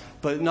handout.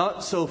 But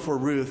not so for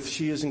Ruth.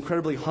 She is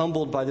incredibly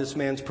humbled by this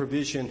man's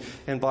provision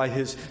and by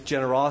his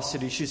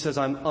generosity. She says,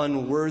 I'm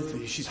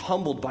unworthy. She's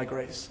humbled by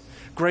grace.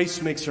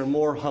 Grace makes her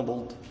more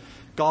humbled.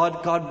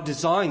 God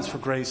designs for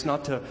grace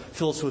not to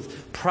fill us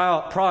with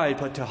pride,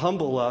 but to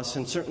humble us.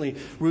 And certainly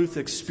Ruth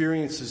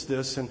experiences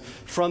this. And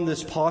from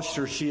this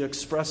posture, she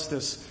expressed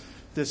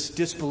this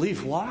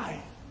disbelief.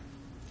 Why?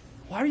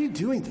 Why are you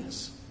doing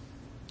this?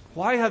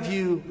 Why have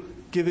you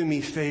given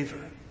me favor?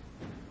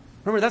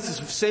 Remember, that's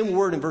the same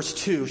word in verse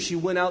 2. She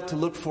went out to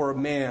look for a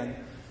man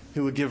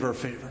who would give her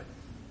favor.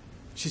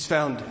 She's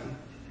found him,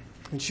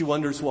 and she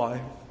wonders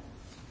why.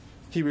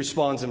 He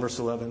responds in verse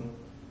 11.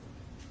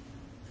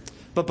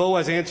 But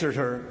Boaz answered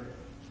her,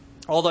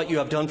 all that you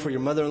have done for your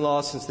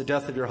mother-in-law since the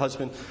death of your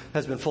husband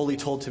has been fully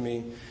told to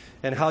me,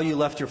 and how you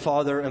left your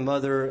father and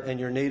mother and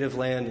your native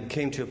land and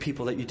came to a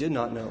people that you did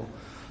not know.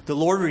 The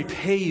Lord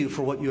repay you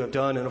for what you have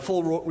done, and a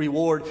full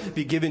reward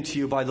be given to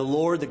you by the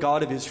Lord, the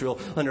God of Israel,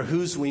 under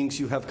whose wings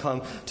you have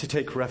come to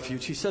take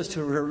refuge. He says to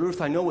her,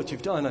 Ruth, I know what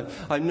you've done.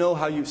 I know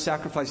how you've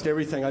sacrificed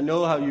everything. I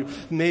know how you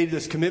made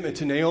this commitment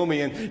to Naomi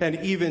and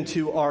even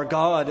to our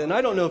God. And I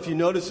don't know if you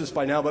noticed this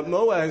by now, but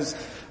Boaz,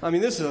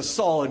 this is a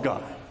solid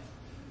guy.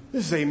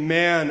 This is a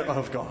man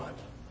of God.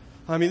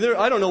 I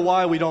don't know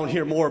why we don't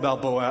hear more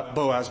about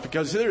Boaz,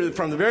 because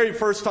from the very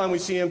first time we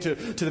see him to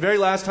the very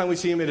last time we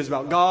see him, it is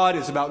about God,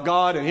 it's about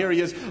God, and here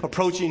he is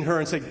approaching her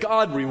and saying,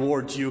 God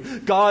rewards you,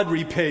 God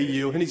repay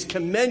you, and he's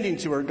commending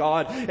to her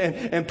God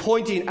and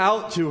pointing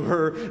out to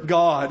her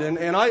God.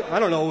 And I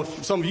don't know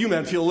if some of you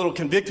men feel a little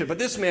convicted, but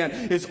this man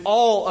is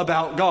all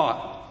about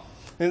God.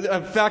 And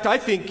in fact, I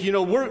think,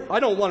 I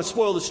don't want to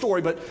spoil the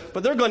story, but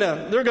they're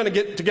gonna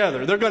get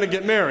together. They're gonna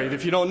get married,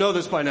 if you don't know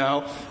this by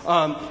now.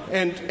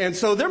 And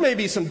so there may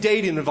be some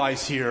dating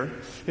advice here.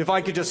 If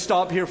I could just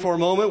stop here for a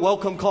moment.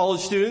 Welcome,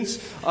 college students.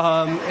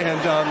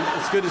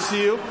 It's good to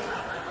see you.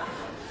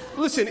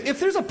 Listen, if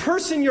there's a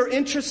person you're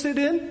interested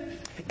in,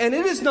 and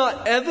it is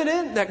not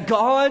evident that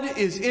God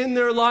is in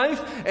their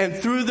life and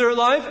through their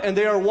life, and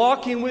they are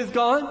walking with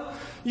God,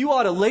 you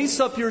ought to lace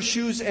up your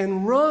shoes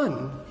and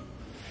run.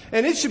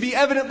 And it should be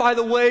evident, by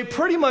the way,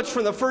 pretty much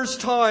from the first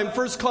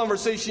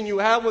conversation you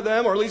have with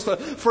them, or at least the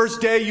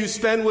first day you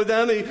spend with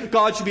them.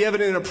 God should be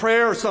evident in a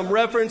prayer or some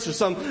reference to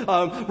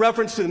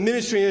the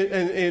ministry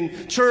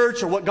in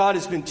church or what God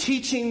has been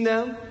teaching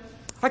them.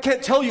 I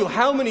can't tell you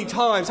how many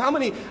times, how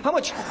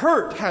much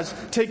hurt has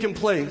taken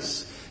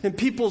place in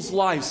people's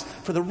lives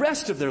for the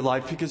rest of their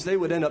life because they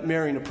would end up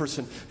marrying a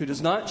person who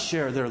does not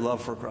share their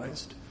love for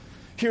Christ.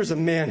 Here's a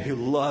man who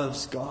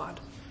loves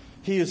God.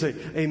 He is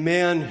a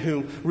man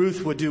who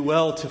Ruth would do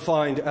well to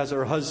find as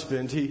her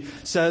husband. He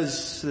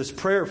says this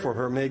prayer for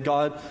her, may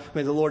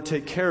the Lord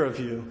take care of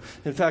you.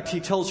 In fact, he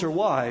tells her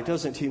why,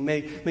 doesn't he?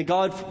 May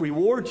God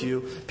reward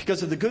you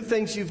because of the good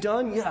things you've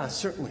done? Yeah,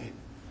 certainly.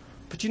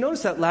 But you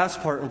notice that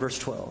last part in verse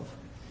 12.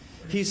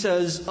 He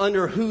says,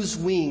 under whose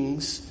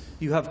wings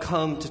you have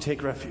come to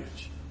take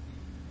refuge.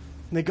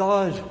 May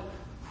God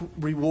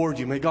reward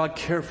you. May God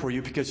care for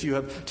you because you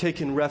have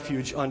taken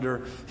refuge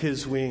under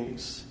his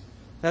wings.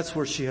 That's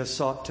where she has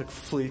sought to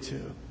flee to.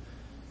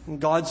 And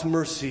God's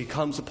mercy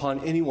comes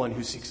upon anyone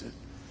who seeks it.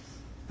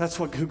 That's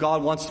who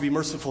God wants to be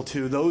merciful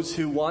to, those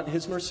who want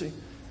his mercy.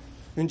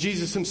 And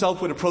Jesus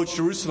himself would approach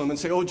Jerusalem and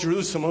say, oh,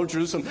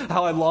 Jerusalem,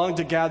 how I long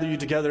to gather you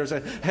together as a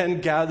hen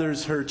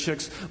gathers her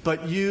chicks.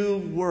 But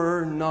you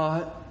were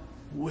not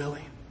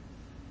willing.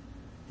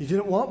 You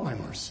didn't want my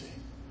mercy.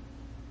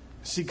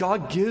 See,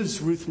 God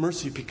gives Ruth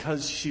mercy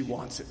because she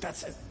wants it.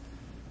 That's it.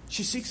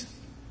 She seeks it.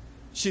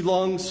 She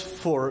longs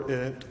for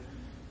it.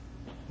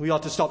 We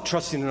ought to stop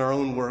trusting in our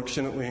own work,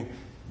 shouldn't we?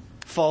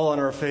 fall on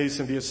our face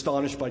and be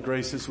astonished by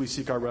grace as we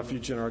seek our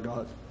refuge in our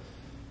God.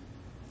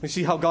 We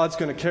see how God's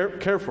going to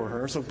care for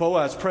her. So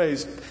Boaz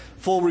prays,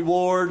 full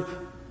reward,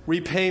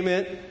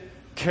 repayment,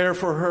 care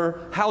for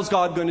her. How's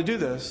God going to do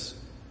this?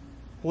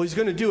 Well, he's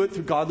going to do it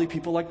through godly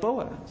people like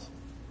Boaz.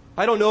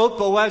 I don't know if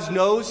Boaz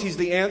knows he's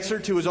the answer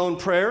to his own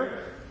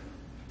prayer,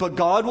 but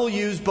God will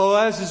use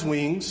Boaz's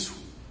wings,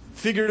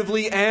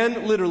 figuratively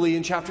and literally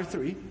in chapter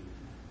 3,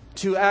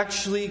 to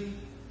actually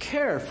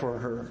care for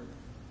her.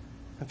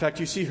 In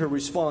fact, you see her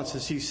response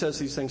as he says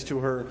these things to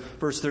her.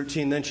 Verse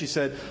 13, then she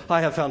said,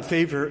 I have found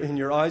favor in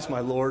your eyes,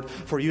 my Lord,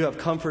 for you have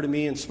comforted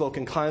me and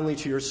spoken kindly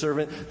to your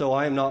servant, though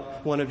I am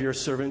not one of your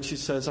servants. She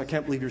says, I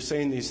can't believe you're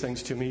saying these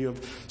things to me. You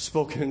have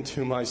spoken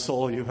to my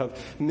soul. You have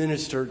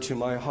ministered to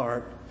my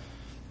heart.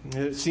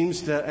 It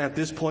seems that at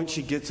this point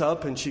she gets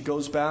up and she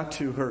goes back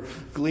to her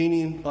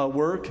gleaning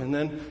work, and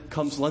then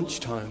comes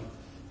lunchtime.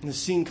 And the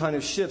scene kind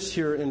of shifts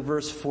here in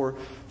verse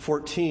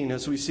 14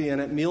 as we see, and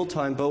at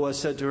mealtime Boaz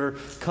said to her,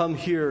 come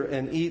here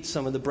and eat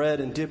some of the bread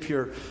and dip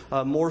your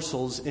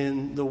morsels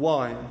in the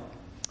wine.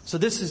 So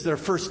this is their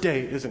first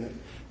date, isn't it?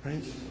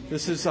 Right?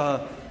 This is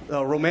a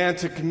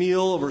romantic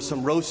meal over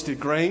some roasted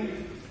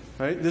grain.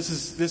 Right? This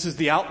is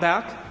the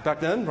Outback back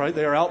then, right?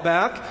 They are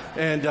Outback,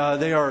 and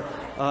they are,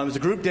 it was a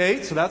group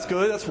date, so that's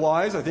good, that's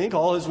wise, I think.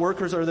 All his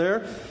workers are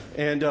there.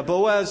 And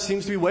Boaz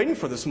seems to be waiting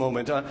for this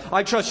moment.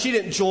 I trust she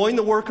didn't join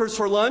the workers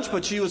for lunch,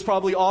 but she was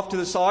probably off to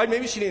the side.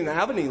 Maybe she didn't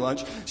have any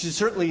lunch. She's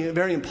certainly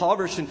very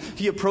impoverished. And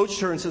he approached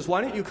her and says, why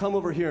don't you come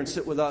over here and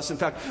sit with us? In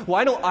fact,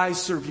 why don't I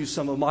serve you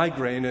some of my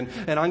grain,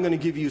 and I'm going to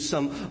give you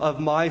some of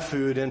my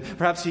food. And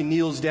perhaps he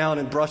kneels down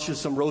and brushes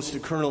some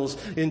roasted kernels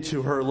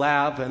into her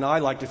lap. And I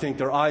like to think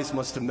their eyes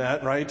must have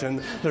met, right?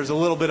 And there's a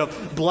little bit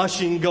of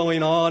blushing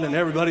going on, and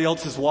everybody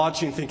else is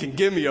watching thinking,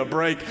 give me a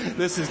break.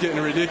 This is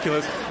getting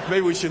ridiculous.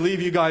 Maybe we should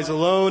leave you guys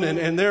alone.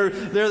 And there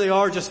they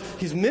are, just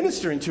he's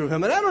ministering to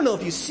him. And I don't know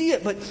if you see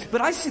it,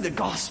 but I see the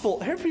gospel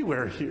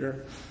everywhere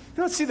here. You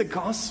don't see the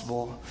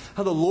gospel,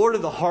 how the Lord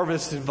of the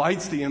harvest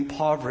invites the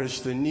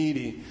impoverished, the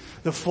needy,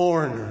 the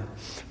foreigner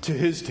to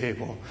his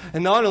table.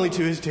 And not only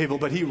to his table,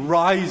 but he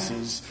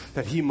rises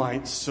that he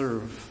might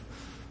serve.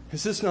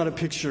 Is this not a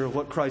picture of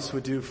what Christ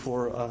would do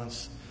for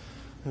us?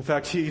 In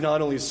fact, he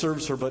not only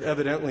serves her, but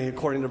evidently,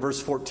 according to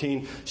verse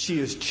 14, she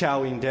is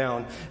chowing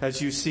down,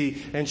 as you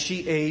see. And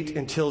she ate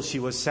until she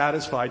was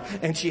satisfied.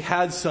 And she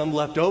had some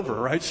left over,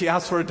 right? She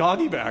asked for a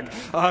doggy bag.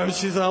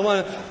 She said, I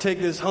want to take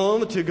this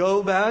home to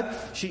go back.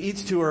 She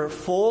eats to her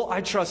full.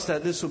 I trust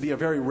that this will be a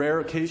very rare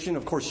occasion.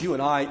 Of course, you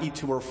and I eat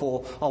to our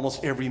full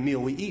almost every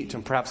meal we eat,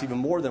 and perhaps even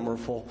more than we're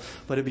full.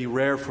 But it'd be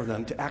rare for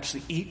them to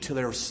actually eat till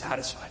they're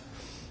satisfied.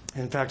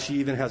 In fact, she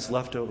even has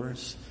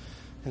leftovers.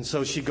 And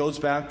so she goes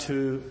back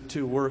to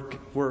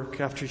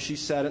work after she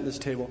sat at this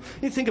table.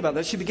 You think about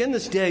that. She began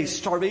this day.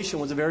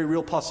 Starvation was a very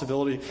real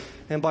possibility.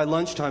 And by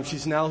lunchtime,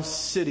 she's now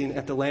sitting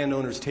at the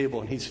landowner's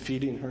table, and he's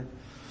feeding her.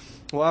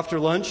 Well, after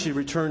lunch, she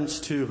returns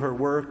to her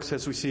work,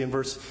 as we see in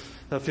verse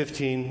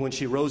 15, when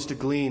she rose to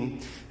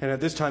glean. And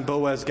at this time,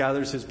 Boaz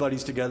gathers his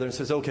buddies together and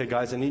says, okay,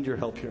 guys, I need your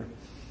help here.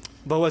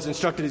 Boaz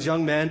instructed his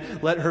young men,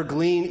 let her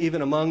glean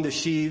even among the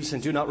sheaves,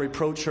 and do not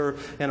reproach her,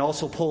 and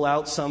also pull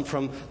out some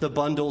from the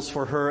bundles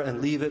for her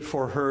and leave it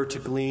for her to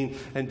glean,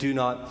 and do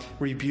not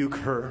rebuke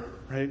her.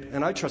 Right?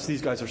 And I trust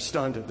these guys are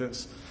stunned at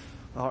this.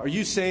 Are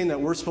you saying that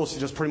we're supposed to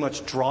just pretty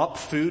much drop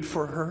food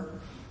for her?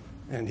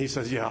 And he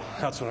says, yeah,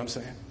 that's what I'm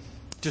saying.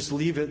 Just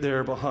leave it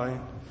there behind.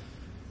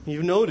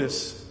 You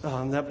notice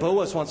that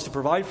Boaz wants to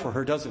provide for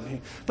her, doesn't he?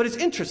 But it's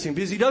interesting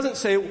because he doesn't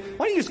say,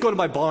 why don't you just go to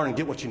my barn and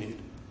get what you need?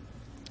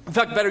 In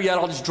fact, better yet,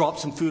 I'll just drop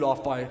some food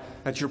off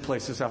at your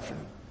place this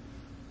afternoon.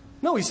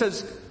 No, he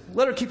says,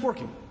 let her keep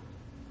working.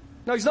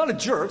 Now, he's not a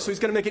jerk, so he's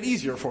going to make it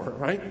easier for her,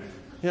 right?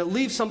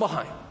 Leave some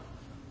behind.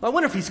 I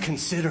wonder if he's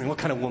considering what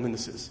kind of woman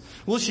this is.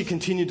 Will she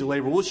continue to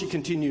labor? Will she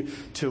continue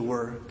to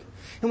work?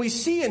 And we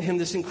see in him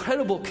this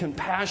incredible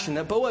compassion,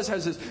 that Boaz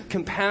has this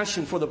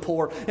compassion for the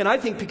poor. And I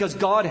think because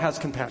God has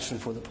compassion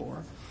for the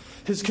poor.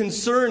 His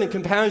concern and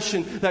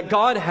compassion that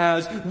God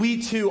has,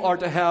 we too are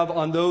to have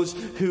on those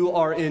who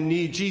are in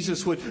need.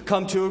 Jesus would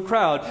come to a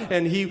crowd,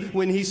 and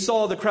when he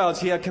saw the crowds,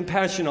 he had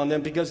compassion on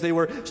them because they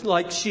were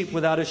like sheep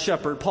without a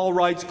shepherd. Paul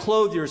writes,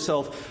 clothe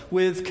yourself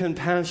with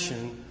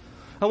compassion.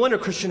 I wonder,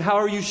 Christian, how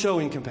are you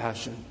showing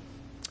compassion?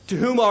 To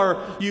whom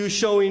are you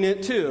showing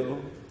it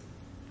to?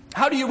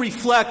 How do you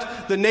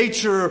reflect the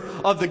nature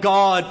of the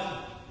God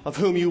of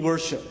whom you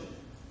worship?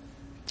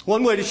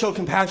 One way to show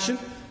compassion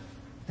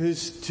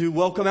is to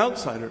welcome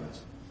outsiders,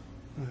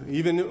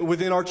 even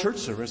within our church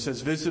service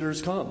as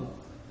visitors come.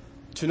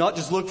 To not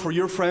just look for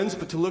your friends,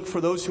 but to look for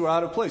those who are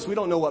out of place. We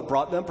don't know what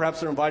brought them. Perhaps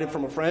they're invited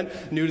from a friend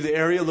new to the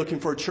area looking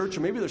for a church,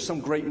 or maybe there's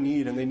some great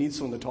need and they need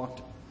someone to talk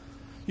to.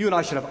 You and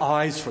I should have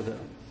eyes for them.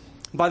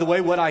 By the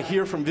way, what I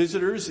hear from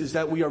visitors is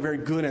that we are very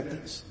good at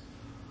this.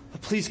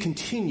 But please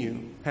continue,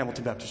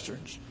 Hamilton Baptist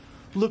Church.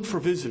 Look for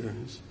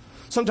visitors.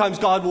 Sometimes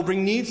God will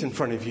bring needs in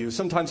front of you.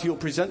 Sometimes he will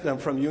present them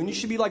from you. And you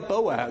should be like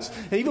Boaz,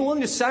 and even willing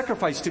to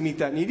sacrifice to meet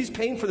that need. He's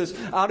paying for this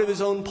out of his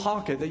own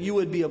pocket, that you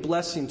would be a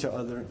blessing to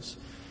others.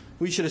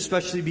 We should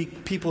especially be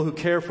people who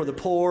care for the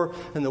poor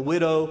and the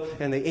widow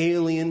and the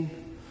alien.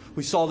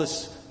 We saw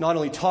this not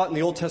only taught in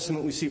the Old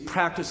Testament, we see it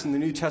practiced in the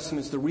New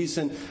Testament. It's the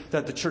reason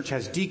that the church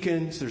has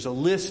deacons. There's a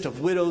list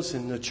of widows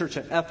in the church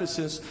at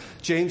Ephesus.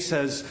 James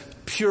says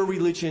pure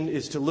religion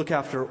is to look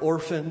after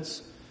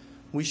orphans.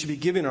 We should be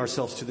giving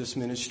ourselves to this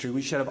ministry.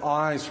 We should have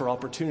eyes for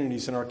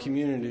opportunities in our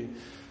community.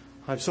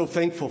 I'm so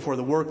thankful for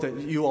the work that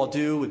you all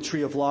do with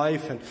Tree of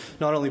Life, and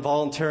not only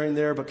volunteering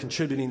there, but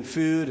contributing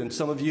food. And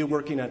some of you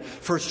working at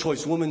First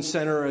Choice Women's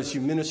Center as you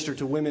minister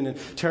to women in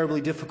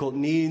terribly difficult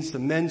needs. The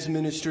men's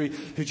ministry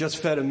who just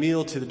fed a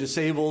meal to the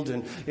disabled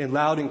in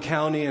Loudoun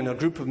County, and a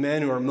group of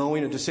men who are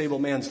mowing a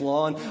disabled man's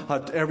lawn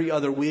every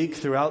other week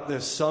throughout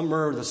this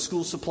summer. The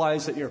school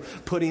supplies that you're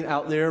putting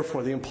out there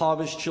for the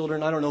impoverished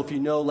children. I don't know if you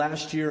know,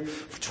 last year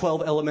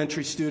 12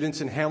 elementary students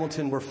in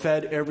Hamilton were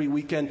fed every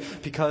weekend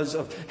because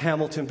of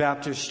Hamilton Baptist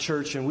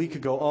Church, and we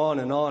could go on,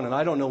 and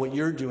I don't know what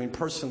you're doing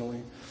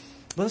personally.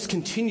 But let's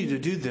continue to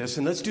do this,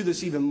 and let's do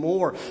this even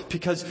more,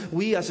 because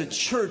we as a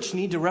church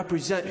need to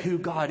represent who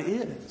God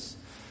is.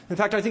 In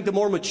fact, I think the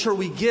more mature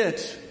we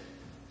get,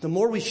 the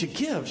more we should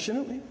give,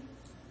 shouldn't we?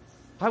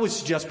 I would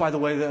suggest, by the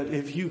way, that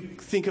if you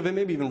think of it,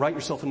 maybe even write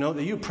yourself a note,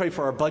 that you pray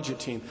for our budget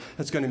team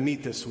that's going to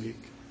meet this week.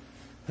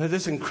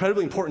 This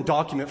incredibly important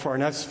document for our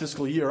next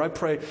fiscal year. I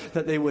pray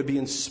that they would be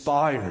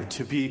inspired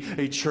to be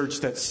a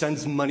church that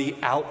sends money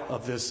out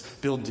of this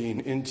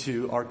building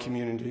into our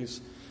communities.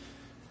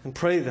 And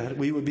pray that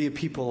we would be a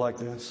people like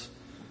this.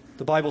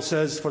 The Bible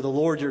says, "For the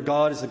Lord your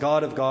God is the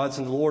God of gods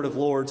and the Lord of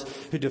lords,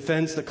 who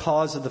defends the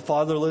cause of the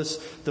fatherless,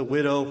 the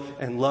widow,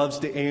 and loves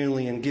the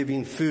alien,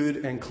 giving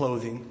food and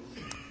clothing."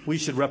 We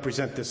should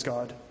represent this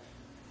God.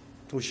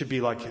 We should be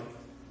like him.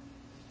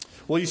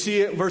 Well, you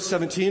see in verse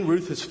 17,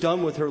 Ruth is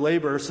done with her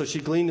labor, so she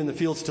gleaned in the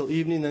fields till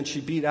evening. Then she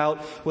beat out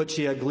what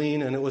she had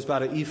gleaned, and it was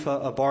about an ephah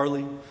of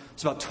barley.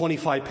 It's about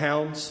 25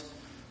 pounds.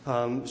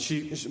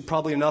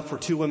 Probably enough for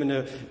 2 women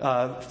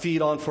to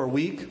feed on for a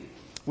week.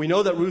 We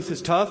know that Ruth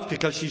is tough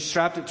because she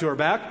strapped it to her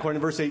back,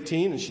 according to verse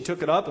 18, and she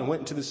took it up and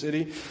went into the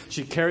city.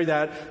 She carried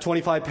that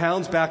 25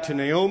 pounds back to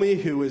Naomi,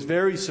 who was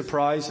very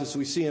surprised, as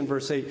we see in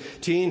verse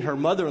 18. Her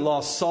mother-in-law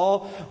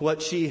saw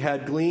what she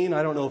had gleaned.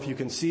 I don't know if you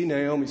can see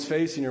Naomi's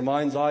face in your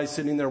mind's eye,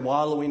 sitting there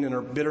wallowing in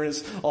her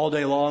bitterness all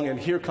day long. And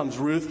here comes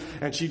Ruth,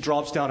 and she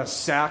drops down a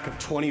sack of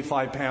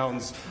 25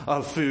 pounds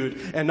of food.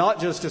 And not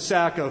just a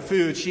sack of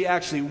food, she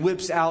actually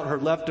whips out her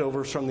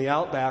leftovers from the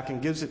outback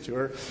and gives it to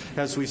her.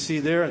 As we see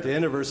there at the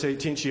end of verse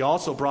 18, she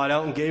also brought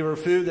out and gave her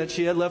food that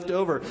she had left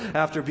over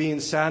after being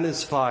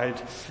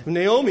satisfied.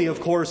 Naomi, of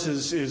course,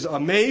 is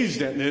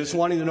amazed at this,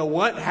 wanting to know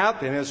what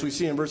happened. As we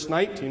see in verse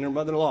 19, her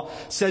mother-in-law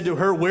said to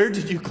her, "Where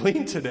did you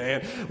glean today?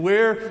 And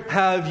where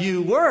have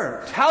you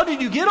worked? How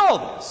did you get all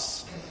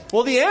this?"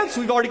 Well, the answer,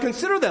 we've already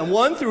considered them.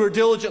 1, through her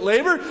diligent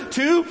labor.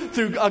 2,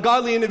 through a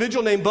godly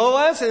individual named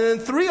Boaz. And then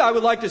 3, I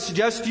would like to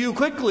suggest to you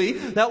quickly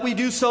that we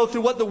do so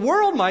through what the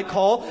world might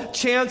call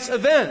chance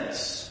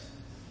events.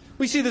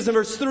 We see this in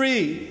verse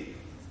 3.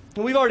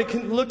 And we've already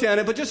looked at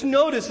it, but just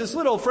notice this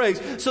little phrase.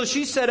 So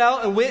she set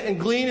out and went and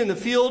gleaned in the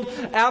field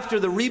after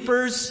the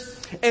reapers,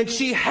 and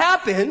she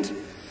happened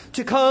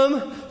to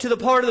come to the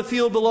part of the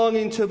field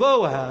belonging to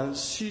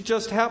Boaz. She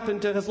just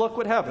happened to, as luck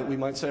would have it, we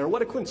might say, or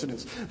what a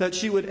coincidence, that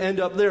she would end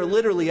up there,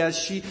 literally, as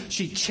she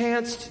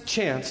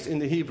chanced in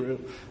the Hebrew.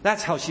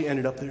 That's how she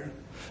ended up there.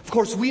 Of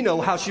course, we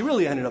know how she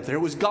really ended up there.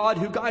 It was God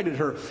who guided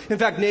her. In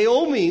fact,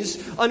 Naomi's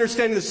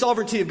understanding the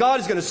sovereignty of God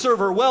is going to serve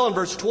her well in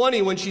verse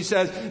 20 when she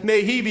says,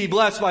 "May he be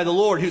blessed by the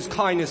Lord, whose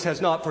kindness has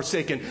not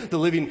forsaken the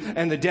living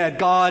and the dead."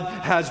 God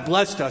has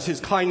blessed us. His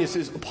kindness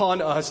is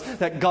upon us,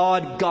 that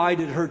God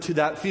guided her to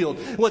that field.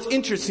 What's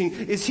interesting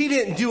is he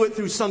didn't do it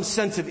through some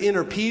sense of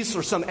inner peace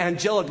or some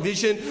angelic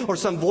vision or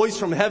some voice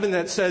from heaven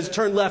that says,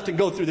 "Turn left and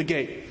go through the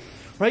gate."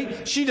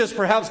 Right? She just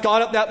perhaps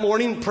got up that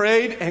morning,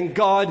 prayed, and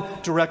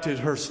God directed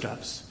her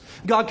steps.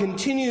 God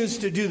continues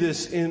to do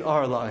this in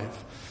our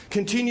life.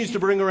 Continues to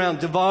bring around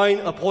divine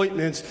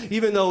appointments,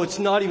 even though it's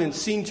not even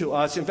seen to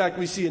us. In fact,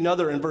 we see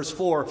another in verse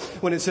 4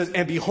 when it says,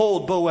 "And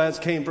behold, Boaz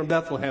came from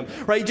Bethlehem."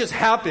 Right? It just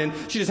happened.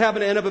 She just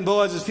happened to end up in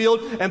Boaz's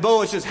field, and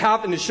Boaz just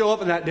happened to show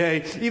up on that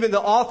day. Even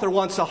the author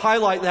wants to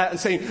highlight that and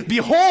saying,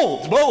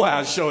 "Behold,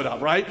 Boaz showed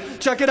up," right?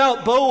 Check it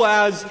out.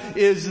 Boaz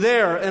is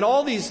there. And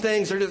all these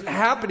things are just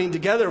happening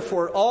together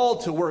for it all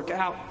to work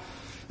out.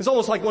 It's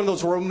almost like one of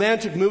those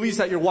romantic movies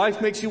that your wife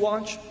makes you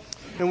watch.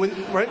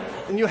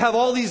 And you have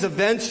all these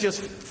events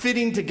just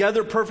fitting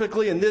together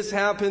perfectly, and this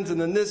happens,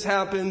 and then this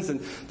happens, and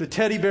the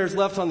teddy bear's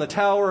left on the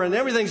tower, and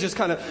everything's just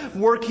kind of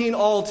working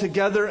all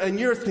together, and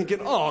you're thinking,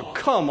 "Oh,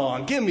 come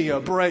on, give me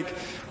a break."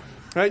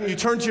 Right? And you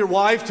turn to your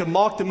wife to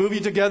mock the movie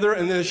together,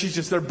 and then she's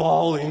just there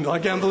bawling. "I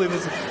can't believe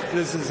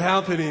this is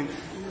happening."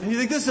 And you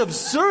think, this is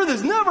absurd,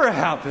 this never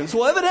happens.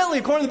 Well, evidently,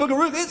 according to the book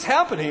of Ruth, it's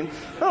happening.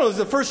 I don't know, it's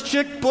the first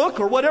chick book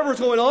or whatever's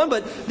going on,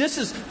 but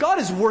God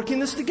is working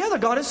this together.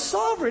 God is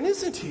sovereign,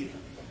 isn't he?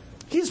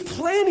 He's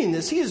planning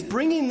this. He is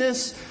bringing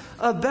this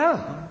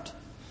about.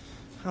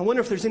 I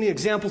wonder if there's any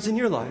examples in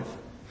your life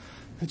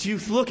that you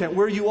look at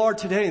where you are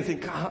today and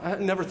think, "God, I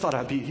never thought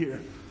I'd be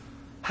here."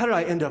 How did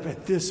I end up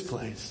at this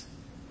place?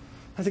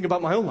 I think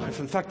about my own life.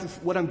 In fact,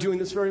 what I'm doing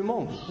this very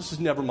moment. This is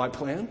never my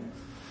plan.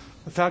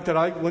 The fact that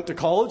I went to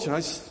college and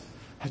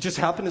I just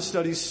happened to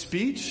study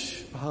speech,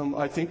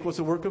 I think was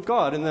a work of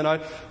God. And then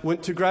I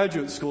went to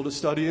graduate school to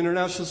study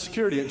international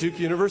security at Duke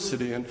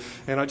University. And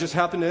I just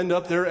happened to end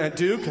up there at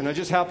Duke. And I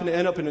just happened to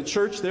end up in a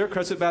church there,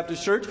 Crescent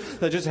Baptist Church,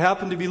 that just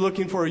happened to be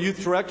looking for a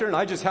youth director. And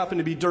I just happened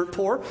to be dirt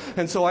poor.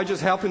 And so I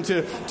just happened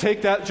to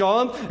take that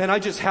job. And I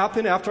just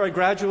happened, after I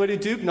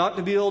graduated Duke, not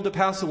to be able to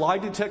pass a lie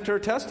detector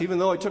test, even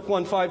though I took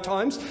one 5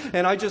 times.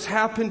 And I just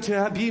happened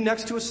to be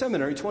next to a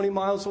seminary 20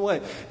 miles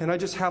away. And I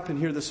just happened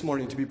here this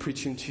morning to be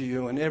preaching to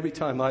you. And every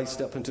time I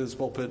step into this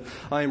pulpit,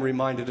 I am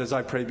reminded as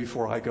I pray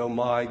before I go,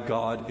 my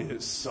God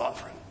is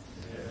sovereign.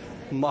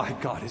 My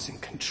God is in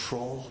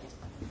control.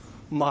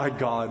 My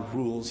God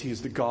rules. He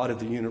is the God of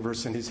the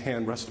universe, and his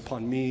hand rests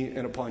upon me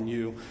and upon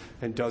you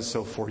and does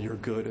so for your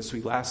good. As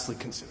we lastly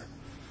consider,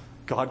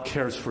 God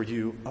cares for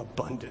you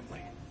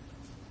abundantly.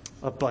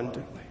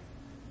 Abundantly.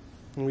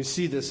 And we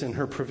see this in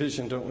her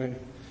provision, don't we?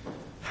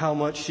 How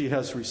much she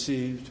has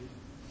received.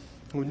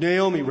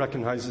 Naomi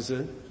recognizes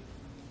it.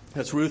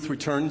 As Ruth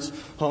returns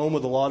home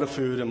with a lot of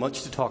food and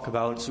much to talk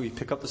about, so we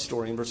pick up the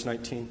story in verse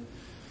 19.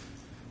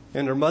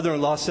 And her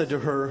mother-in-law said to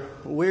her,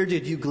 "Where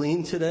did you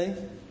glean today?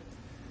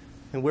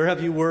 And where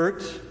have you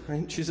worked?"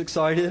 Right? She's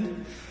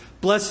excited.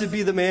 "Blessed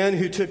be the man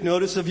who took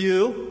notice of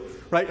you."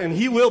 Right? And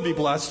he will be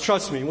blessed.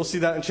 Trust me. We'll see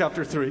that in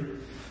chapter 3.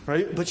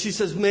 Right? But she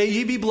says, "May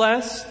ye be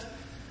blessed."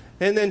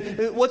 And then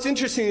what's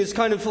interesting is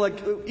kind of like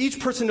each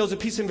person knows a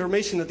piece of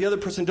information that the other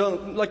person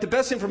don't. Like the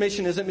best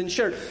information hasn't been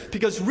shared.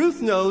 Because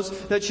Ruth knows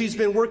that she's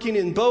been working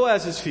in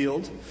Boaz's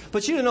field,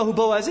 but she doesn't know who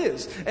Boaz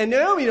is. And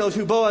Naomi knows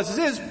who Boaz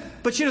is,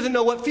 but she doesn't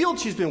know what field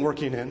she's been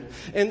working in.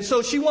 And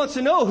so she wants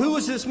to know, who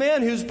is this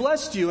man who's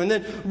blessed you? And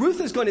then Ruth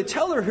is going to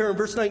tell her here in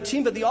verse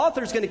 19, but the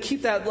author is going to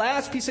keep that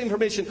last piece of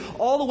information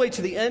all the way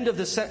to the end of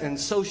the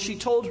sentence. So she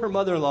told her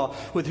mother-in-law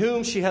with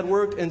whom she had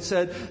worked and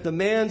said, "The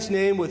man's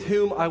name with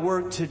whom I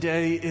work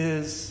today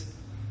is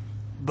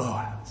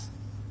Boaz."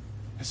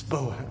 It's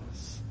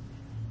Boaz.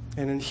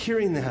 And in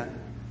hearing that,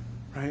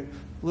 right,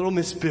 little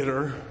Miss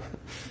Bitter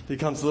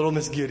becomes little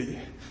Miss Giddy.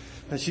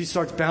 And she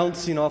starts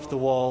bouncing off the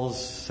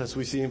walls, as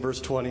we see in verse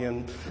 20.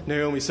 And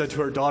Naomi said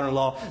to her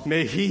daughter-in-law,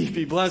 "May he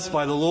be blessed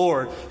by the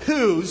Lord,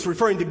 whose,"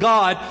 referring to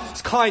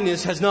God's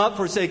kindness, "has not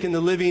forsaken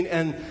the living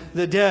and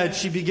the dead."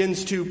 She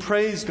begins to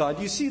praise God.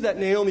 You see that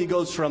Naomi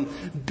goes from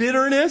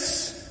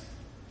bitterness.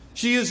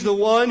 She is the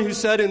one who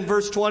said in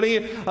verse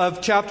 20 of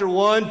chapter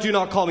 1, "Do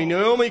not call me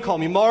Naomi, call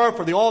me Mara,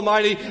 for the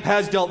Almighty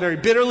has dealt very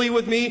bitterly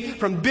with me."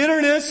 From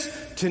bitterness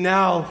to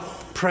now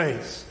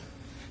praise.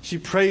 She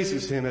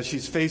praises him as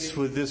she's faced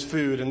with this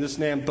food. And this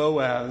man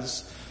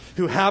Boaz,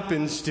 who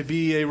happens to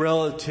be a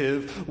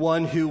relative,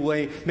 one who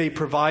may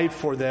provide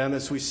for them,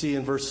 as we see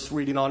in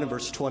reading on in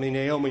verse 20,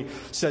 Naomi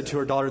said to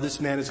her daughter, "This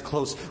man is a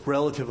close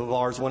relative of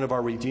ours, one of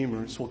our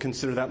redeemers." We'll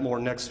consider that more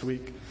next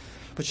week.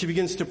 But she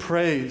begins to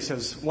praise,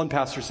 as one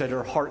pastor said,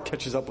 her heart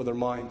catches up with her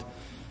mind.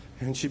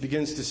 And she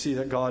begins to see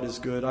that God is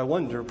good. I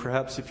wonder,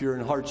 perhaps, if you're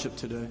in hardship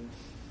today,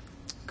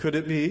 could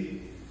it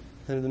be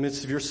that in the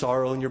midst of your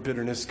sorrow and your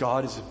bitterness,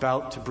 God is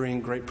about to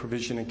bring great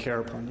provision and care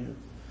upon you?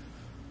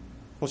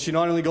 Well, she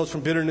not only goes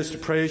from bitterness to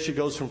praise, she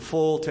goes from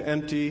full to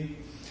empty.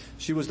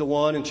 She was the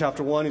one in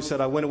chapter 1 who said,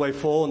 "I went away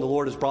full and the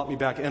Lord has brought me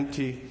back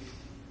empty."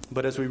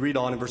 But as we read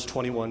on in verse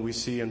 21, we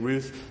see, "And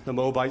Ruth the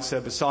Moabite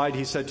said, beside,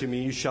 he said to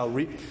me, you shall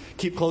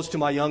keep close to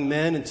my young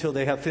men until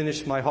they have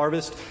finished my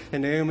harvest."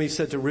 And Naomi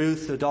said to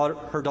Ruth, her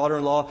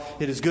daughter-in-law,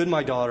 "It is good,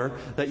 my daughter,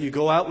 that you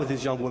go out with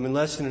these young women,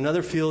 lest in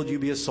another field you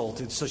be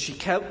assaulted." So she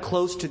kept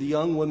close to the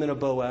young women of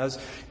Boaz,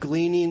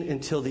 gleaning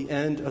until the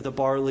end of the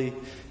barley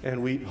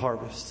and wheat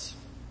harvests.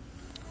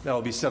 That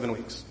will be 7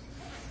 weeks.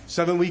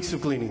 7 weeks of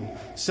gleaning.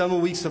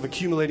 7 weeks of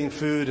accumulating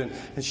food.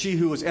 And she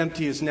who was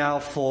empty is now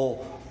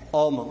full,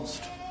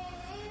 almost.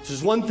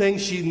 There's one thing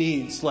she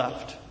needs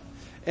left.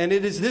 And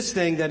it is this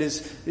thing that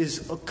is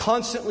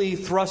constantly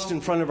thrust in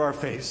front of our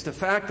face. The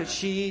fact that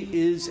she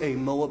is a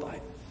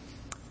Moabite.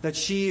 That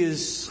she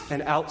is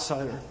an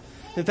outsider.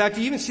 In fact,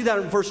 you even see that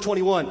in verse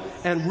 21.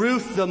 "And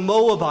Ruth the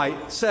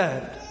Moabite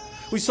said."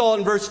 We saw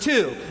in verse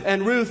 2,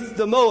 "And Ruth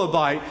the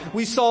Moabite."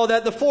 We saw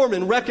that the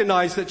foreman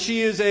recognized that she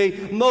is a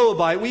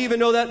Moabite. We even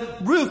know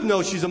that Ruth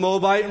knows she's a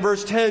Moabite. In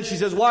verse 10, she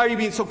says, "Why are you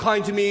being so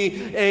kind to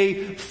me,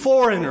 a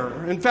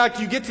foreigner?" In fact,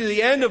 you get to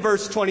the end of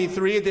verse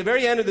 23, at the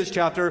very end of this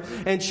chapter,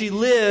 "And she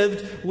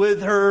lived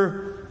with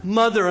her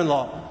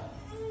mother-in-law."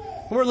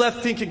 And we're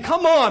left thinking,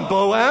 come on,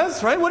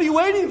 Boaz, right? What are you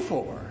waiting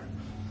for?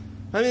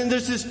 I mean,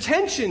 there's this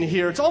tension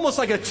here. It's almost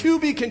like a to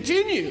be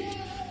continued,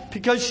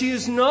 because she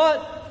is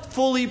not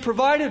fully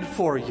provided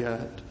for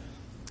yet.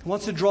 He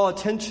wants to draw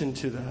attention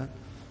to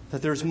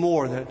that there's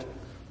more that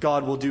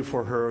God will do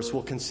for her, as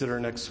we'll consider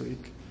next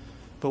week.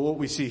 But what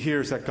we see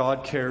here is that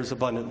God cares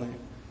abundantly.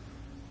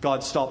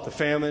 God stopped the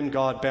famine.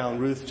 God bound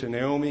Ruth to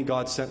Naomi.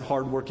 God sent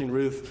hardworking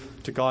Ruth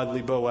to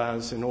godly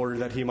Boaz in order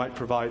that he might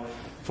provide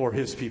for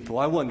his people.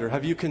 I wonder,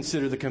 have you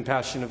considered the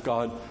compassion of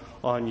God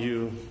on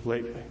you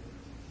lately?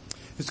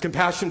 His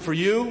compassion for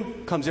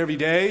you comes every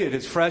day. It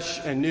is fresh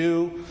and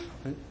new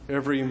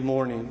every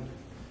morning.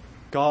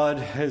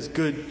 God is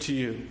good to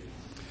you.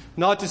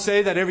 Not to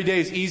say that every day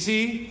is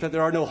easy, that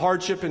there are no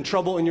hardship and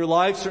trouble in your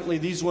life. Certainly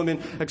these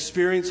women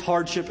experience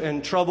hardship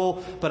and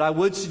trouble, but I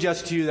would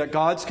suggest to you that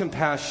God's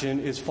compassion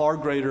is far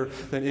greater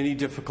than any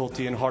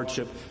difficulty and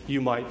hardship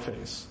you might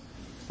face.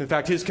 In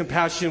fact, His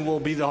compassion will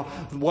be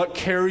what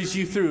carries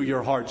you through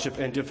your hardship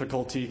and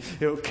difficulty.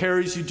 It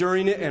carries you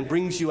during it and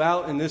brings you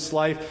out in this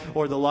life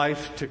or the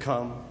life to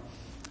come.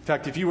 In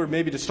fact, if you were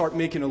maybe to start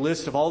making a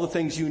list of all the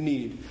things you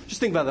need,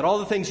 just think about that, all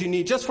the things you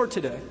need just for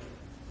today.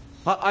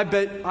 I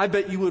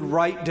bet you would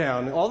write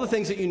down all the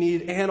things that you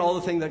need and all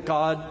the things that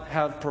God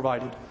have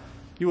provided.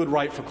 You would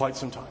write for quite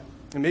some time,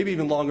 and maybe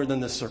even longer than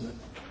this sermon.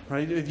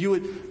 Right?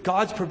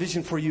 God's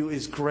provision for you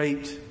is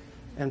great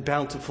and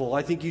bountiful.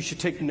 I think you should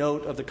take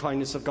note of the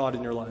kindness of God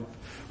in your life.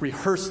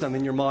 Rehearse them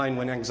in your mind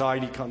when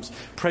anxiety comes.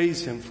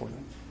 Praise Him for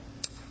them.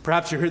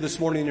 Perhaps you're here this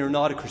morning and you're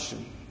not a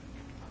Christian.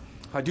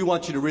 I do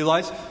want you to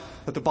realize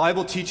that the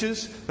Bible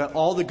teaches that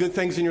all the good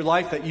things in your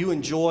life that you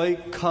enjoy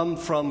come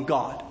from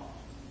God.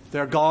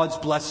 They're God's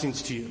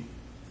blessings to you.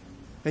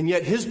 And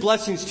yet His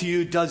blessings to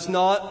you does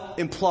not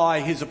imply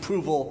His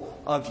approval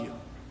of you.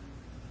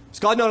 So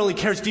God not only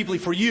cares deeply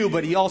for you,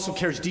 but He also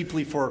cares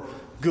deeply for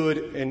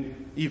good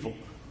and evil,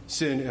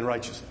 sin and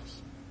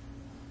righteousness.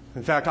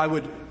 In fact, I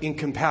would, in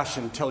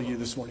compassion, tell you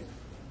this morning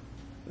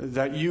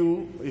that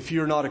you, if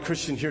you're not a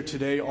Christian here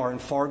today, are in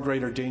far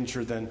greater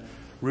danger than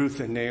Ruth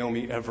and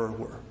Naomi ever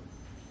were.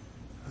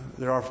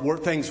 There are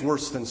things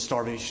worse than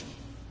starvation.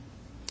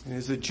 It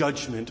is the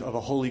judgment of a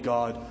holy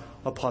God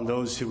upon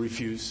those who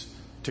refuse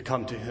to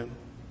come to Him.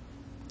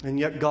 And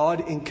yet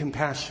God, in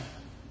compassion,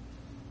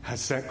 has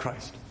sent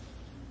Christ.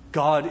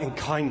 God, in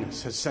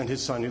kindness, has sent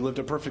His Son, who lived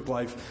a perfect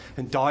life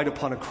and died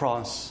upon a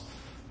cross,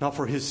 not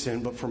for his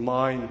sin, but for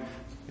mine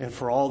and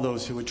for all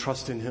those who would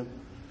trust in Him.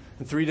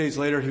 And 3 days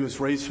later, He was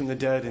raised from the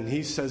dead, and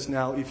He says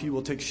now, if you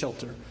will take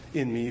shelter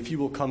in me, if you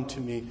will come to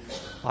me,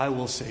 I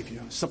will save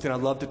you. Something I'd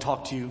love to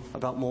talk to you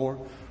about more.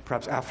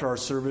 Perhaps after our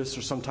service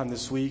or sometime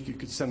this week, you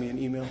could send me an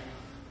email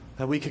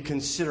that we could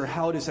consider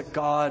how it is that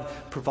God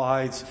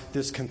provides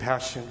this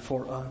compassion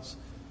for us.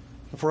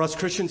 And for us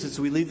Christians, as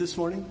we leave this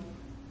morning,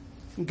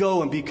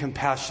 go and be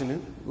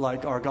compassionate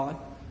like our God.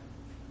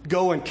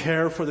 Go and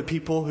care for the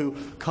people who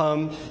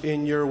come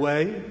in your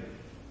way.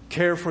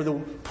 Care for the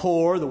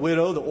poor, the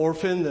widow, the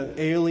orphan, the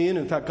alien.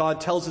 In fact, God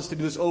tells us to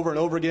do this over and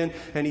over again,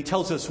 and He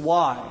tells us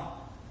why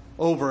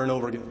over and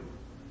over again.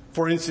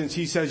 For instance,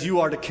 He says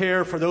you are to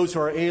care for those who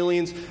are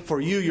aliens,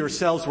 for you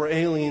yourselves were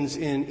aliens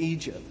in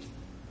Egypt.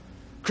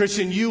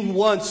 Christian, you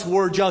once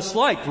were just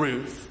like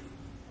Ruth,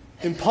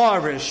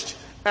 impoverished,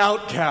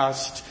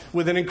 outcast,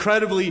 with an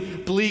incredibly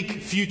bleak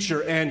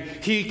future, and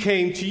He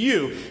came to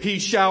you. He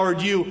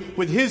showered you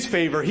with His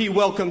favor. He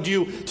welcomed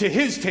you to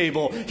His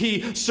table.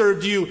 He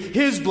served you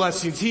His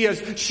blessings. He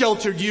has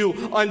sheltered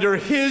you under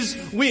His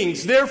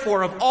wings.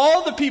 Therefore, of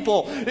all the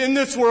people in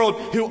this world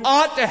who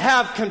ought to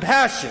have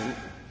compassion,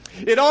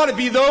 it ought to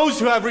be those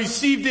who have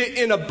received it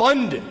in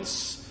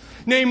abundance,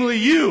 namely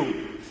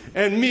you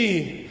and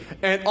me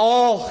and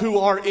all who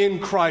are in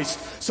Christ.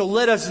 So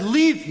let us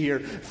leave here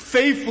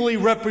faithfully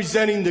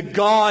representing the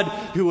God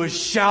who has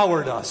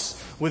showered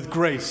us with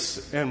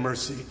grace and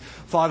mercy.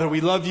 Father,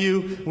 we love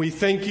You. We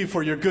thank You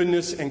for Your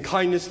goodness and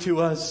kindness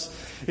to us.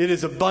 It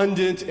is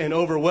abundant and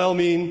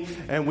overwhelming,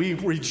 and we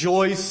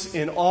rejoice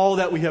in all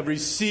that we have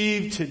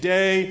received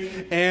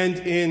today and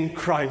in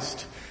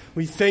Christ.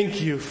 We thank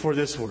You for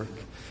this work.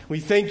 We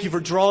thank You for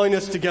drawing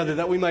us together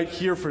that we might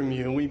hear from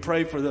You. And we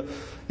pray for the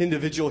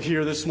individual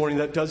here this morning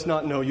that does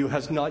not know You,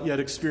 has not yet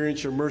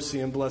experienced Your mercy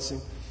and blessing.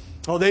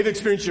 Oh, they've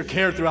experienced Your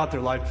care throughout their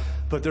life,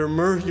 but Your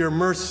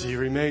mercy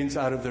remains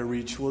out of their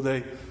reach. Will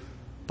they,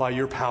 by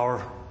Your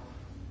power,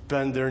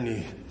 bend their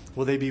knee?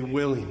 Will they be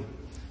willing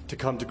to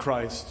come to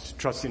Christ,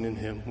 trusting in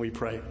Him? We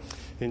pray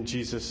in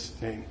Jesus'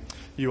 name.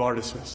 You are dismissed.